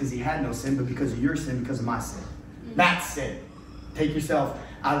Jesus' sin, because He had no sin, but because of your sin, because of my sin. Matt's sin. Take yourself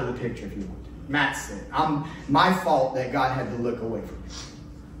out of the picture if you want to. Matt's sin. My fault that God had to look away from me.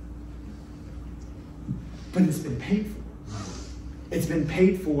 But it's been paid for. It's been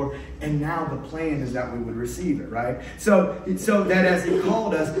paid for, and now the plan is that we would receive it, right? So that as He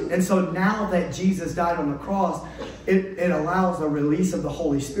called us, and so now that Jesus died on the cross, it allows a release of the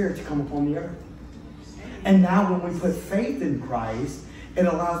Holy Spirit to come upon the earth. And now when we put faith in Christ, it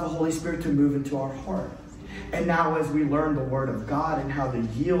allows the Holy Spirit to move into our heart. And now as we learn the Word of God and how to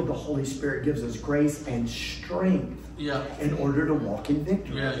yield, the Holy Spirit gives us grace and strength in order to walk in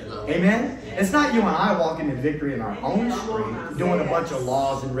victory. Amen? It's not you and I walking in victory in our own strength, doing a bunch of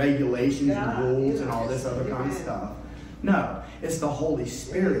laws and regulations and rules and all this other kind of stuff. No, it's the Holy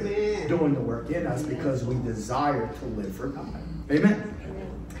Spirit doing the work in us because we desire to live for God. Amen?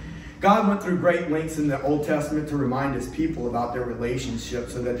 God went through great lengths in the Old Testament to remind His people about their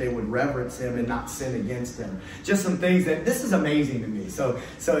relationship so that they would reverence Him and not sin against Him. Just some things that, this is amazing to me. So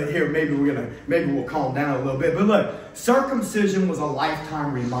here, maybe we'll calm down a little bit. But look, circumcision was a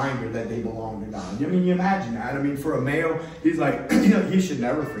lifetime reminder that they belong to God. I mean, you imagine that. I mean, for a male, he's like, he should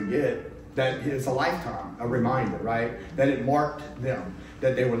never forget that it's a lifetime, a reminder, right? That it marked them,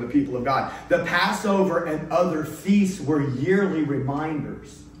 that they were the people of God. The Passover and other feasts were yearly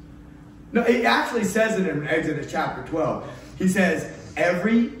reminders. No, it actually says it in Exodus chapter 12. He says,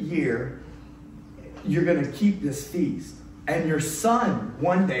 every year you're going to keep this feast. And your son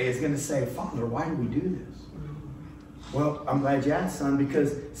one day is going to say, Father, why do we do this? Well, I'm glad you asked, son,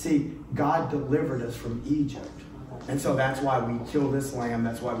 because, see, God delivered us from Egypt. And so that's why we kill this lamb.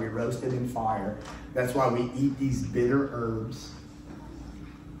 That's why we roast it in fire. That's why we eat these bitter herbs.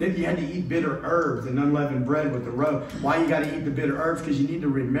 If you had to eat bitter herbs and unleavened bread with the roe, why you got to eat the bitter herbs? Because you need to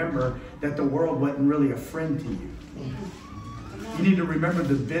remember that the world wasn't really a friend to you. You need to remember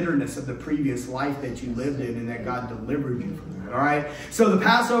the bitterness of the previous life that you lived in and that God delivered you from that. All right? So the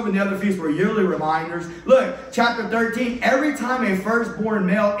Passover and the other feasts were yearly reminders. Look, chapter 13, every time a firstborn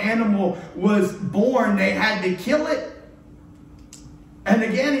male animal was born, they had to kill it. And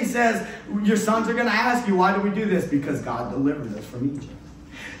again, he says, your sons are going to ask you, why do we do this? Because God delivered us from Egypt.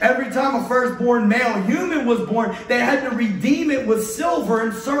 Every time a firstborn male human was born, they had to redeem it with silver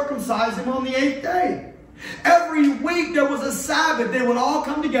and circumcise him on the 8th day. Every week there was a Sabbath. They would all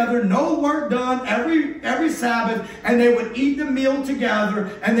come together, no work done, every Sabbath, and they would eat the meal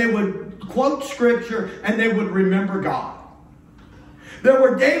together, and they would quote scripture, and they would remember God. There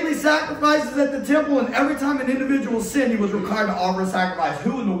were daily sacrifices at the temple, and every time an individual sinned, he was required to offer a sacrifice.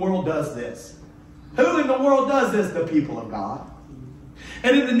 Who in the world does this? Who in the world does this? The people of God.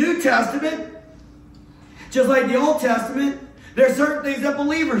 And in the New Testament, just like the Old Testament, there are certain things that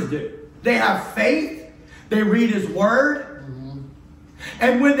believers do. They have faith. They read His Word.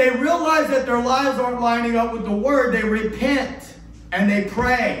 And when they realize that their lives aren't lining up with the Word, they repent and they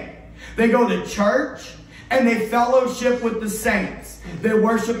pray. They go to church and they fellowship with the saints. They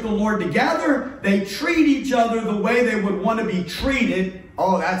worship the Lord together. They treat each other the way they would want to be treated.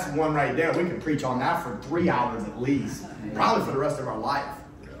 Oh, that's one right there. We could preach on that for 3 hours at least. Probably for the rest of our life.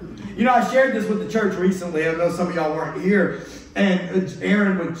 You know, I shared this with the church recently. I know some of y'all weren't here. And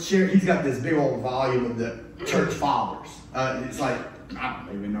Aaron would share, he's got this big old volume of the church fathers. It's like, I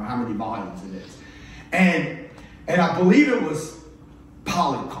don't even know how many volumes it is. And I believe it was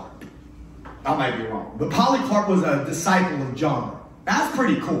Polycarp. I might be wrong. But Polycarp was a disciple of John. That's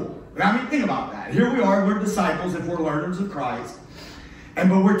pretty cool. I mean, think about that. Here we are, we're disciples if we're learners of Christ.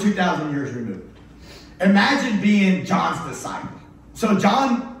 But we're 2,000 years removed. Imagine being John's disciple. So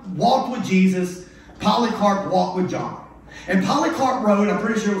John walked with Jesus. Polycarp walked with John. And Polycarp wrote, I'm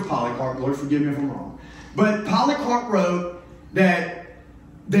pretty sure it was Polycarp, Lord forgive me if I'm wrong. But Polycarp wrote that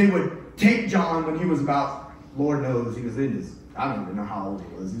they would take John when he was about, Lord knows, he was in his, I don't even know how old he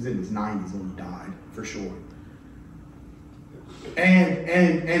was. He was in his 90s when he died, for sure.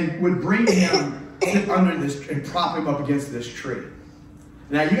 And would bring him under this and prop him up against this tree.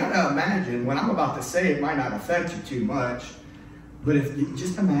 Now, you got to imagine, what I'm about to say, it might not affect you too much, but if you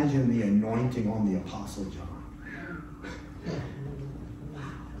just imagine the anointing on the Apostle John.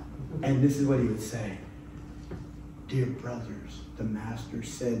 And this is what he would say. Dear brothers, the Master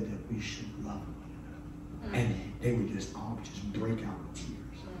said that we should love one another. And they would just all just break out in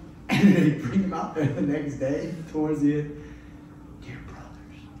tears. And then he'd bring him out there the next day, towards the end. Dear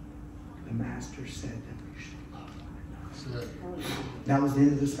brothers, the Master said that we should love one another. That was the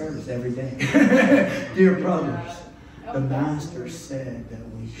end of the service every day. Dear brothers, the Master said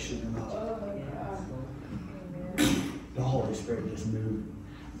that we should love. The Holy Spirit just moved.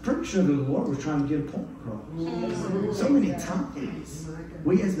 Pretty sure that the Lord was trying to get a point across. So many times,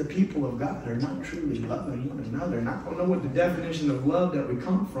 we as the people of God are not truly loving one another. And I don't know what the definition of love that we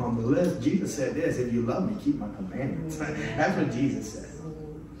come from, but Jesus said this, if you love me, keep my commandments. That's what Jesus said.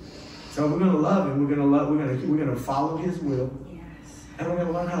 So we're going to love him. We're going to follow his will. And we're going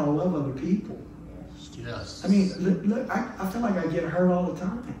to learn how to love other people. Yes. I mean, look, I feel like I get hurt all the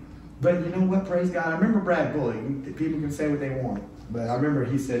time. But you know what? Praise God. I remember Brad Bully. People can say what they want. But I remember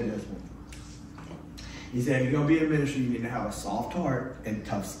he said this one. He said, if you're going to be a ministry, you need to have a soft heart and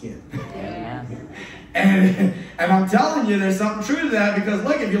tough skin. Yeah. and I'm telling you, there's something true to that. Because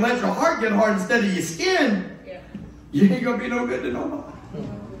look, if you let your heart get hard instead of your skin, you ain't going to be no good to nobody.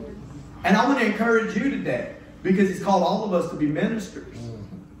 And I want to encourage you today, because he's called all of us to be ministers,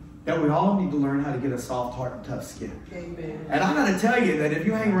 that we all need to learn how to get a soft heart and tough skin. Amen. And I got to tell you that if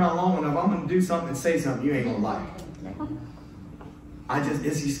you hang around long enough, I'm going to do something and say something you ain't going to like.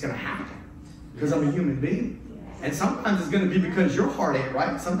 It's just going to happen. Because I'm a human being. And sometimes it's going to be because your heart ain't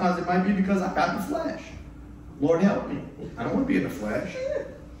right. Sometimes it might be because I got the flesh. Lord help me. I don't want to be in the flesh.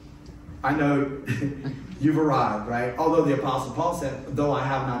 I know you've arrived, right? Although the Apostle Paul said, though I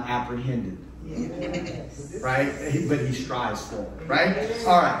have not apprehended. Yes. Right? But he strives for it, right?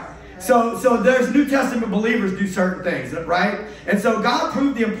 All right. So there's New Testament believers do certain things, right? And so God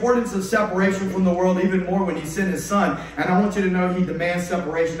proved the importance of separation from the world even more when he sent his son. And I want you to know he demands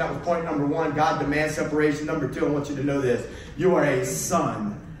separation. That was point number one. God demands separation. Number two, I want you to know this. You are a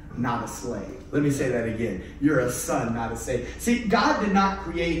son, not a slave. Let me say that again. You're a son, not a slave. See, God did not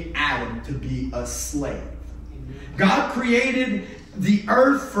create Adam to be a slave. God created the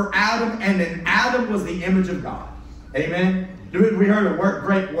earth for Adam, and then Adam was the image of God. Amen? We heard a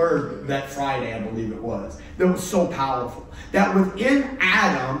great word that Friday, I believe it was, that was so powerful. That within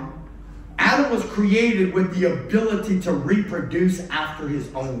Adam, Adam was created with the ability to reproduce after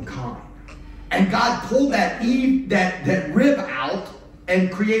his own kind. And God pulled that rib out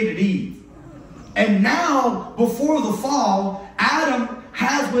and created Eve. And now, before the fall, Adam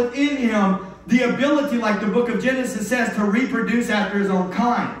has within him the ability, like the book of Genesis says, to reproduce after his own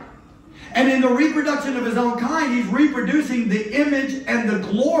kind. And in the reproduction of his own kind, he's reproducing the image and the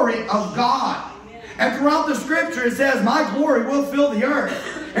glory of God. And throughout the scripture, it says, my glory will fill the earth.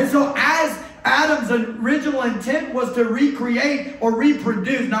 And so as Adam's original intent was to recreate or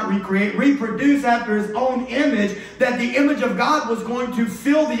reproduce, not recreate, reproduce after his own image, that the image of God was going to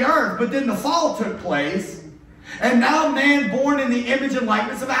fill the earth. But then the fall took place. And now man born in the image and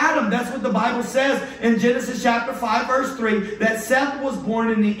likeness of Adam. That's what the Bible says in Genesis chapter 5 verse 3. That Seth was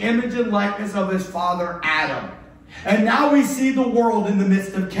born in the image and likeness of his father Adam. And now we see the world in the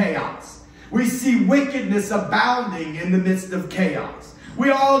midst of chaos. We see wickedness abounding in the midst of chaos. We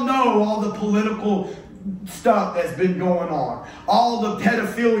all know all the political stuff that's been going on. All the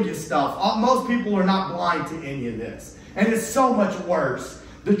pedophilia stuff. Most people are not blind to any of this. And it's so much worse.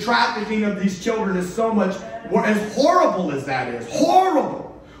 The trafficking of these children is so much worse. As horrible as that is.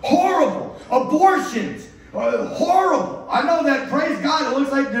 Horrible. Horrible. Abortions. Horrible. I know that, praise God, it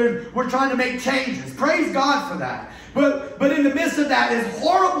looks like we're trying to make changes. Praise God for that. But in the midst of that, as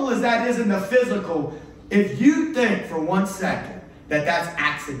horrible as that is in the physical, if you think for 1 second that that's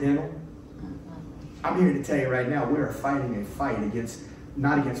accidental, I'm here to tell you right now, we are fighting a fight against,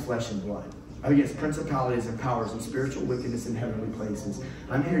 not against flesh and blood, against principalities and powers and spiritual wickedness in heavenly places.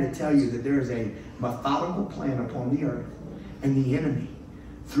 I'm here to tell you that there is a methodical plan upon the earth, and the enemy,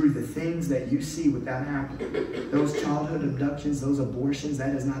 through the things that you see with that happen, those childhood abductions, those abortions,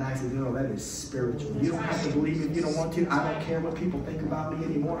 that is not accidental, that is spiritual. You don't have to believe it, you don't want to. I don't care what people think about me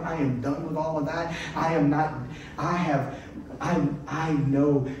anymore. I am done with all of that. I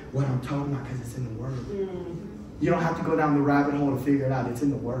know what I'm talking about because it's in the Word. You don't have to go down the rabbit hole to figure it out. It's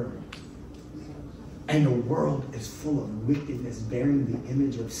in the Word. And the world is full of wickedness, bearing the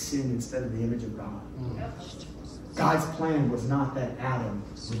image of sin instead of the image of God. God's plan was not that Adam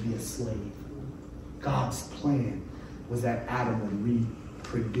would be a slave. God's plan was that Adam would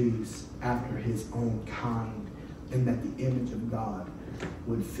reproduce after his own kind, and that the image of God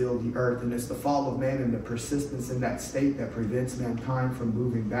would fill the earth. And it's the fall of man and the persistence in that state that prevents mankind from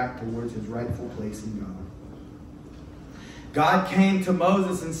moving back towards his rightful place in God. God came to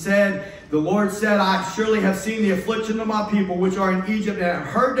Moses and said, the Lord said, I surely have seen the affliction of my people which are in Egypt, and have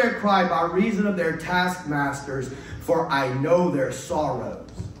heard their cry by reason of their taskmasters, for I know their sorrows.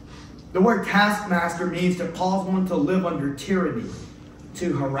 The word taskmaster means to cause one to live under tyranny,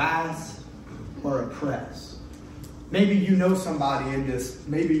 to harass or oppress. Maybe you know somebody in this,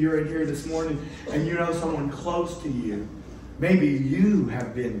 maybe you're in here this morning and you know someone close to you. Maybe you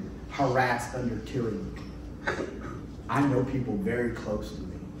have been harassed under tyranny. I know people very close to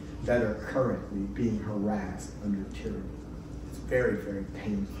me that are currently being harassed under tyranny. It's very, very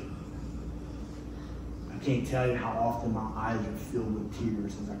painful. I can't tell you how often my eyes are filled with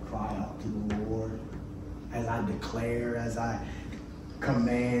tears as I cry out to the Lord, as I declare, as I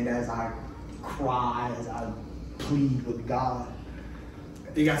command, as I cry, as I plead with God.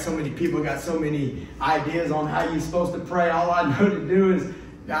 You got so many people, got so many ideas on how you're supposed to pray. All I know to do is,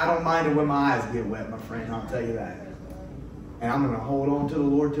 I don't mind it when my eyes get wet, my friend, I'll tell you that. And I'm going to hold on to the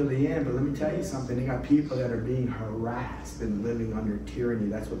Lord till the end. But let me tell you something. You got people that are being harassed and living under tyranny.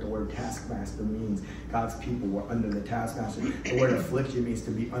 That's what the word taskmaster means. God's people were under the taskmaster. The word affliction means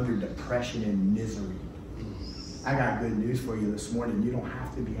to be under depression and misery. I got good news for you this morning. You don't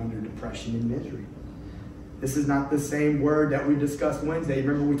have to be under depression and misery. This is not the same word that we discussed Wednesday.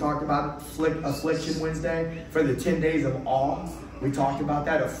 Remember we talked about affliction Wednesday for the 10 days of awe? We talked about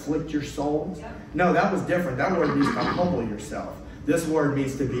that, afflict your souls. No, that was different. That word means to humble yourself. This word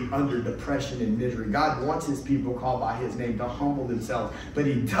means to be under depression and misery. God wants his people called by his name to humble themselves, but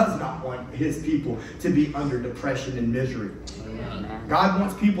he does not want his people to be under depression and misery. God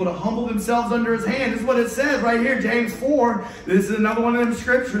wants people to humble themselves under his hand. This is what it says right here, James 4. This is another one of them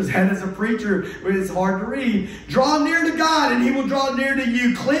scriptures that as a preacher, it's hard to read. Draw near to God and he will draw near to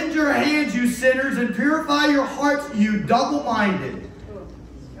you. Cleanse your hands, you sinners, and purify your hearts, you double-minded.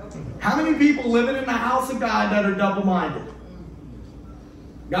 How many people living in the house of God that are double-minded?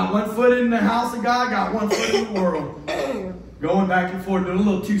 Got one foot in the house of God, got one foot in the world. Going back and forth, doing a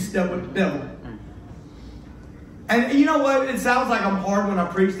little two-step with the devil. And you know what? It sounds like I'm hard when I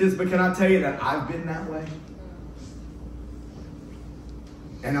preach this, but can I tell you that I've been that way?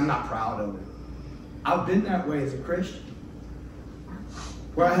 And I'm not proud of it. I've been that way as a Christian.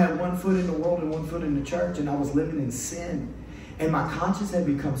 Where I had one foot in the world and one foot in the church, and I was living in sin. And my conscience had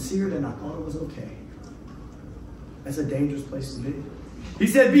become seared, and I thought it was okay. That's a dangerous place to be. He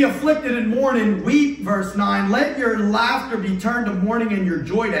said, be afflicted and mourn and weep, verse 9. Let your laughter be turned to mourning and your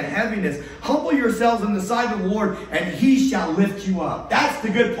joy to heaviness. Humble yourselves in the sight of the Lord, and he shall lift you up. That's the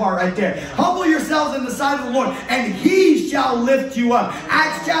good part right there. Humble yourselves in the sight of the Lord, and he shall lift you up.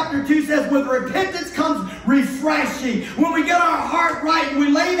 Acts chapter 2 says, with repentance comes refreshing. When we get our heart right, we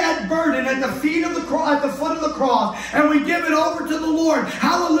lay that burden at the feet of the cross, at the foot of the cross, and we give it over to the Lord.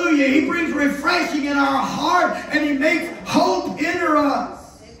 Hallelujah. He brings refreshing in our heart, and he makes hope enter us.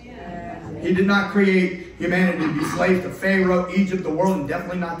 He did not create humanity to be slaves to Pharaoh, Egypt, the world, and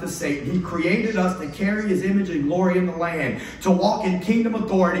definitely not to Satan. He created us to carry his image and glory in the land, to walk in kingdom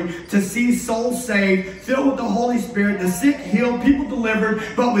authority, to see souls saved, filled with the Holy Spirit, the sick healed, people delivered.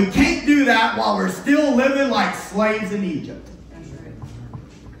 But we can't do that while we're still living like slaves in Egypt.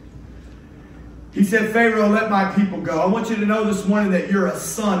 He said, Pharaoh, let my people go. I want you to know this morning that you're a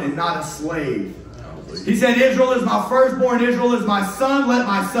son and not a slave. He said, Israel is my firstborn. Israel is my son. Let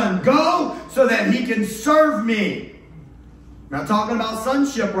my son go so that he can serve me. Now, talking about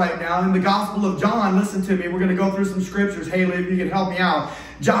sonship right now in the Gospel of John. Listen to me. We're going to go through some scriptures. Haley, if you can help me out.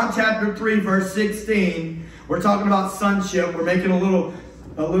 John chapter 3, verse 16. We're talking about sonship. We're making a little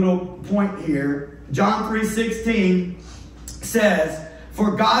point here. John 3:16 says,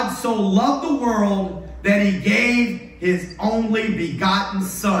 for God so loved the world that he gave his only begotten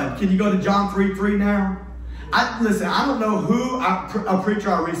son. Can you go to John 3:3 now? Listen, I don't know who a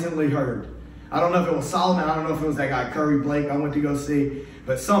preacher I recently heard. I don't know if it was Solomon. I don't know if it was that guy Curry Blake I went to go see.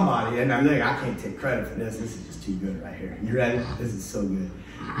 But somebody, and I can't take credit for this. This is just too good right here. You ready? This is so good.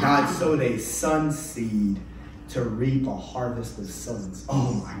 God sowed a son seed to reap a harvest of sons.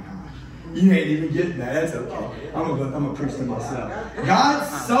 Oh my gosh. You ain't even getting that. That's okay. I'm gonna preach to myself. God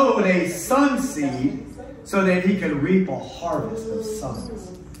sowed a son seed so that he can reap a harvest of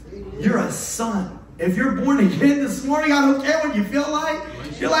sons. You're a son. If you're born again this morning, I don't care what you feel like.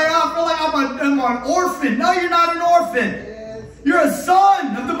 You're like, oh, I feel like I'm an orphan. No, you're not an orphan. You're a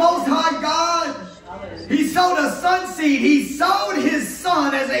son of the Most High God. He sowed a son seed. He sowed his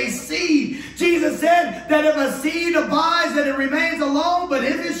son as a seed. Jesus said that if a seed abides, that it remains alone, but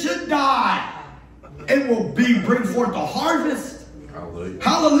if it should die, it will bring forth a harvest. Hallelujah.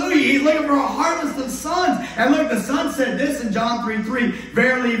 Hallelujah. He's looking for a harvest of sons. And look, the son said this in John 3:3.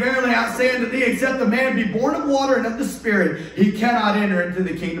 Verily, verily, I say unto thee, except a man be born of water and of the Spirit, he cannot enter into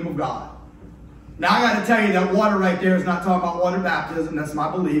the kingdom of God. Now, I got to tell you that water right there is not talking about water baptism. That's my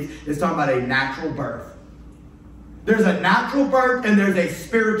belief. It's talking about a natural birth. There's a natural birth and there's a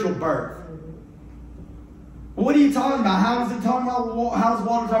spiritual birth. Well, what are you talking about? How is it talking about? How is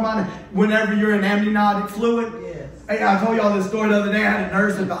water talking about whenever you're in amniotic fluid? Hey, I told y'all this story the other day. I had a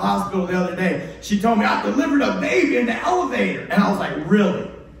nurse at the hospital the other day. She told me I delivered a baby in the elevator. And I was like, really?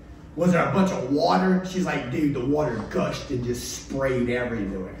 Was there a bunch of water? She's like, dude, the water gushed and just sprayed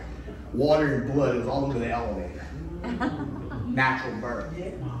everywhere. Water and blood was all over the elevator. Natural birth.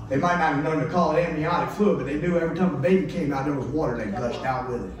 They might not have known to call it amniotic fluid, but they knew every time a baby came out, there was water that gushed out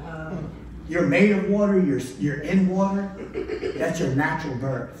with it. You're made of water. You're in water. That's your natural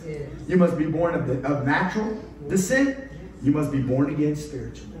birth. You must be born of natural descent. You must be born again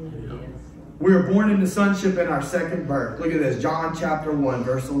spiritually. We are born into sonship in our second birth. Look at this. John chapter 1,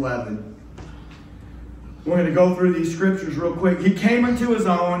 verse 11. We're going to go through these scriptures real quick. He came unto his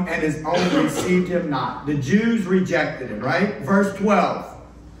own, and his own received him not. The Jews rejected him, right? Verse 12.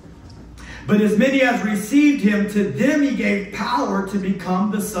 But as many as received him, to them he gave power to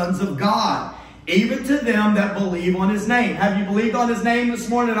become the sons of God, even to them that believe on his name. Have you believed on his name this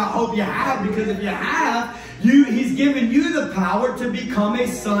morning? I hope you have, because if you have, he's given you the power to become a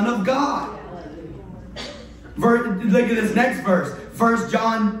son of God. Look at this next verse. 1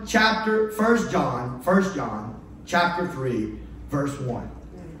 John chapter 3, verse 1.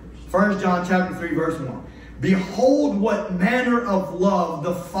 1 John chapter 3, verse 1. Behold, what manner of love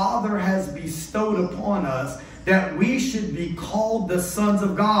the Father has bestowed upon us, that we should be called the sons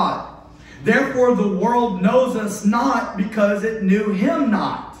of God. Therefore the world knows us not, because it knew him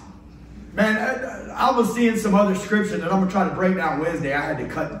not. Man, I was seeing some other scripture that I'm going to try to break down Wednesday. I had to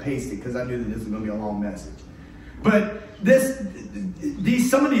cut and paste it because I knew that this was going to be a long message. But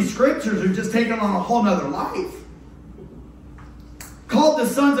some of these scriptures are just taking on a whole nother life. Called the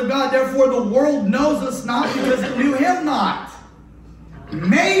sons of God, therefore the world knows us not, because it knew him not.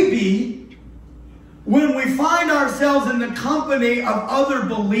 Maybe when we find ourselves in the company of other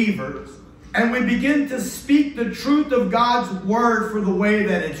believers, and we begin to speak the truth of God's word for the way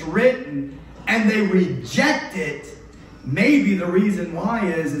that it's written, and they reject it, maybe the reason why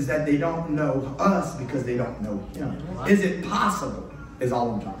is that they don't know us because they don't know him. Is it possible, is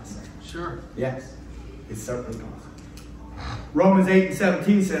all I'm trying to say. Sure. Yes, it's certainly possible. Romans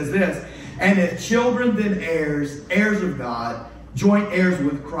 8:17 says this, and if children then heirs, heirs of God, joint heirs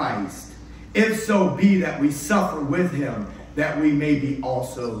with Christ, if so be that we suffer with him, that we may be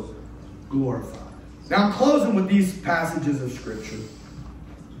also glorified. Now I'm closing with these passages of scripture.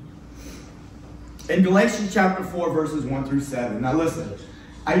 In Galatians chapter 4, verses 1 through 7. Now listen,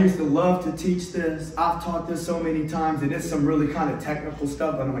 I used to love to teach this. I've taught this so many times, and it's some really kind of technical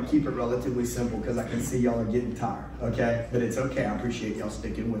stuff, but I'm going to keep it relatively simple because I can see y'all are getting tired, okay? But it's okay. I appreciate y'all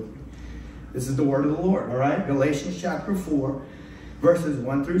sticking with me. This is the word of the Lord, all right? Galatians chapter 4, verses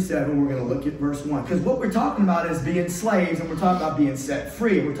 1 through 7. We're going to look at verse 1. Because what we're talking about is being slaves, and we're talking about being set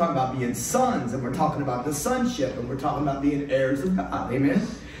free, and we're talking about being sons, and we're talking about the sonship, and we're talking about being heirs of God, amen?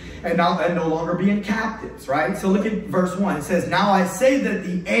 And no longer being captives, right? So look at verse 1. It says, now I say that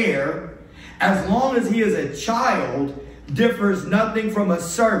the heir, as long as he is a child, differs nothing from a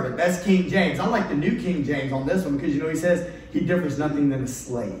servant. That's King James. I like the New King James on this one because, you know, he says he differs nothing than a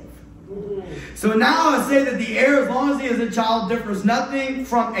slave. So now I say that the heir, as long as he is a child, differs nothing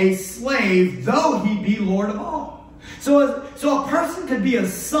from a slave, though he be Lord of all. So a person could be a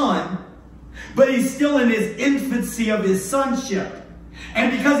son, but he's still in his infancy of his sonship.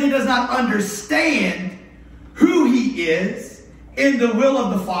 And because he does not understand who he is in the will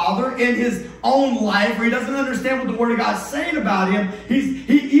of the Father, in his own life, or he doesn't understand what the Word of God's saying about him,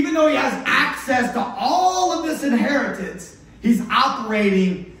 even though he has access to all of this inheritance, he's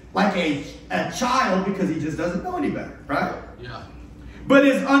operating like a child because he just doesn't know any better, right? Yeah. But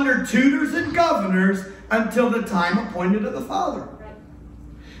is under tutors and governors until the time appointed of the Father.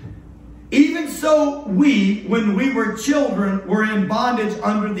 Even so we, when we were children, were in bondage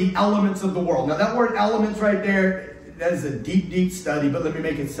under the elements of the world. Now that word elements right there, that is a deep, deep study, but let me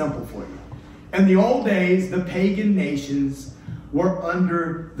make it simple for you. In the old days, the pagan nations were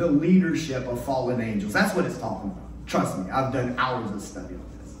under the leadership of fallen angels. That's what it's talking about. Trust me, I've done hours of study on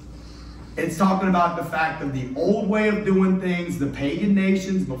this. It's talking about the fact of the old way of doing things. The pagan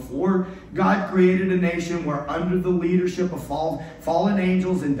nations, before God created a nation, were under the leadership of fallen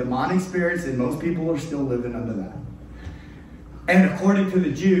angels and demonic spirits, and most people are still living under that. And according to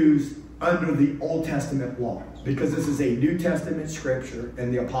the Jews, under the Old Testament law, because this is a New Testament scripture,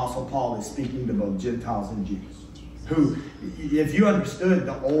 and the Apostle Paul is speaking to both Gentiles and Jews. Who, if you understood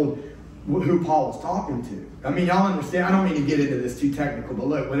who Paul was talking to. I mean, y'all understand, I don't mean to get into this too technical, but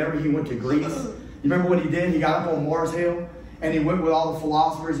look, whenever he went to Greece, you remember what he did? He got up on Mars Hill, and he went with all the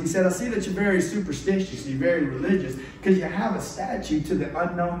philosophers. He said, I see that you're very superstitious, you're very religious, because you have a statue to the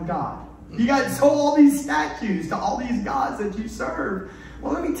unknown God. You guys sold all these statues to all these gods that you serve.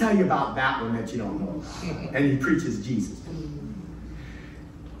 Well, let me tell you about that one that you don't know about. And he preaches Jesus.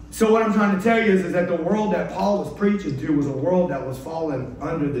 So what I'm trying to tell you is that the world that Paul was preaching to was a world that was fallen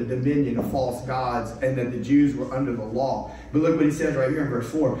under the dominion of false gods, and that the Jews were under the law. But look what he says right here in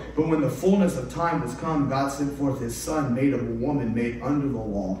verse 4. But when the fullness of time was come, God sent forth his son, made of a woman, made under the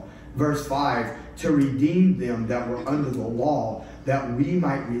law. Verse 5, to redeem them that were under the law, that we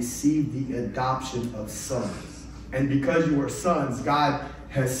might receive the adoption of sons. And because you are sons, God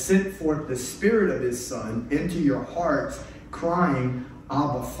has sent forth the Spirit of his Son into your hearts, crying,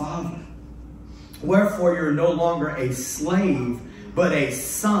 Abba, Father. Wherefore you're no longer a slave, but a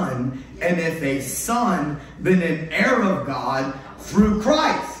son. And if a son, then an heir of God through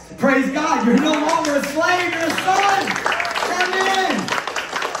Christ. Praise God. You're no longer a slave, you're a son. Amen.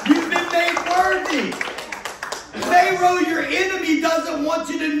 You've been made worthy. Pharaoh, your enemy, doesn't want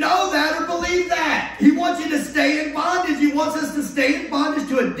you to know that or believe that. He wants you to stay in bondage. He wants us to stay in bondage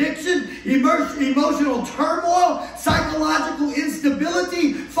to addiction, emotional turmoil, psychological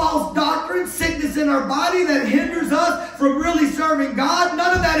instability, false doctrine, sickness in our body that hinders us from really serving God.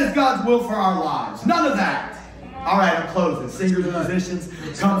 None of that is God's will for our lives. None of that. All right, I'm closing. Singers and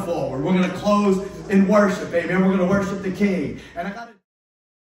musicians, come forward. We're going to close in worship. Amen. We're going to worship the King. And I got to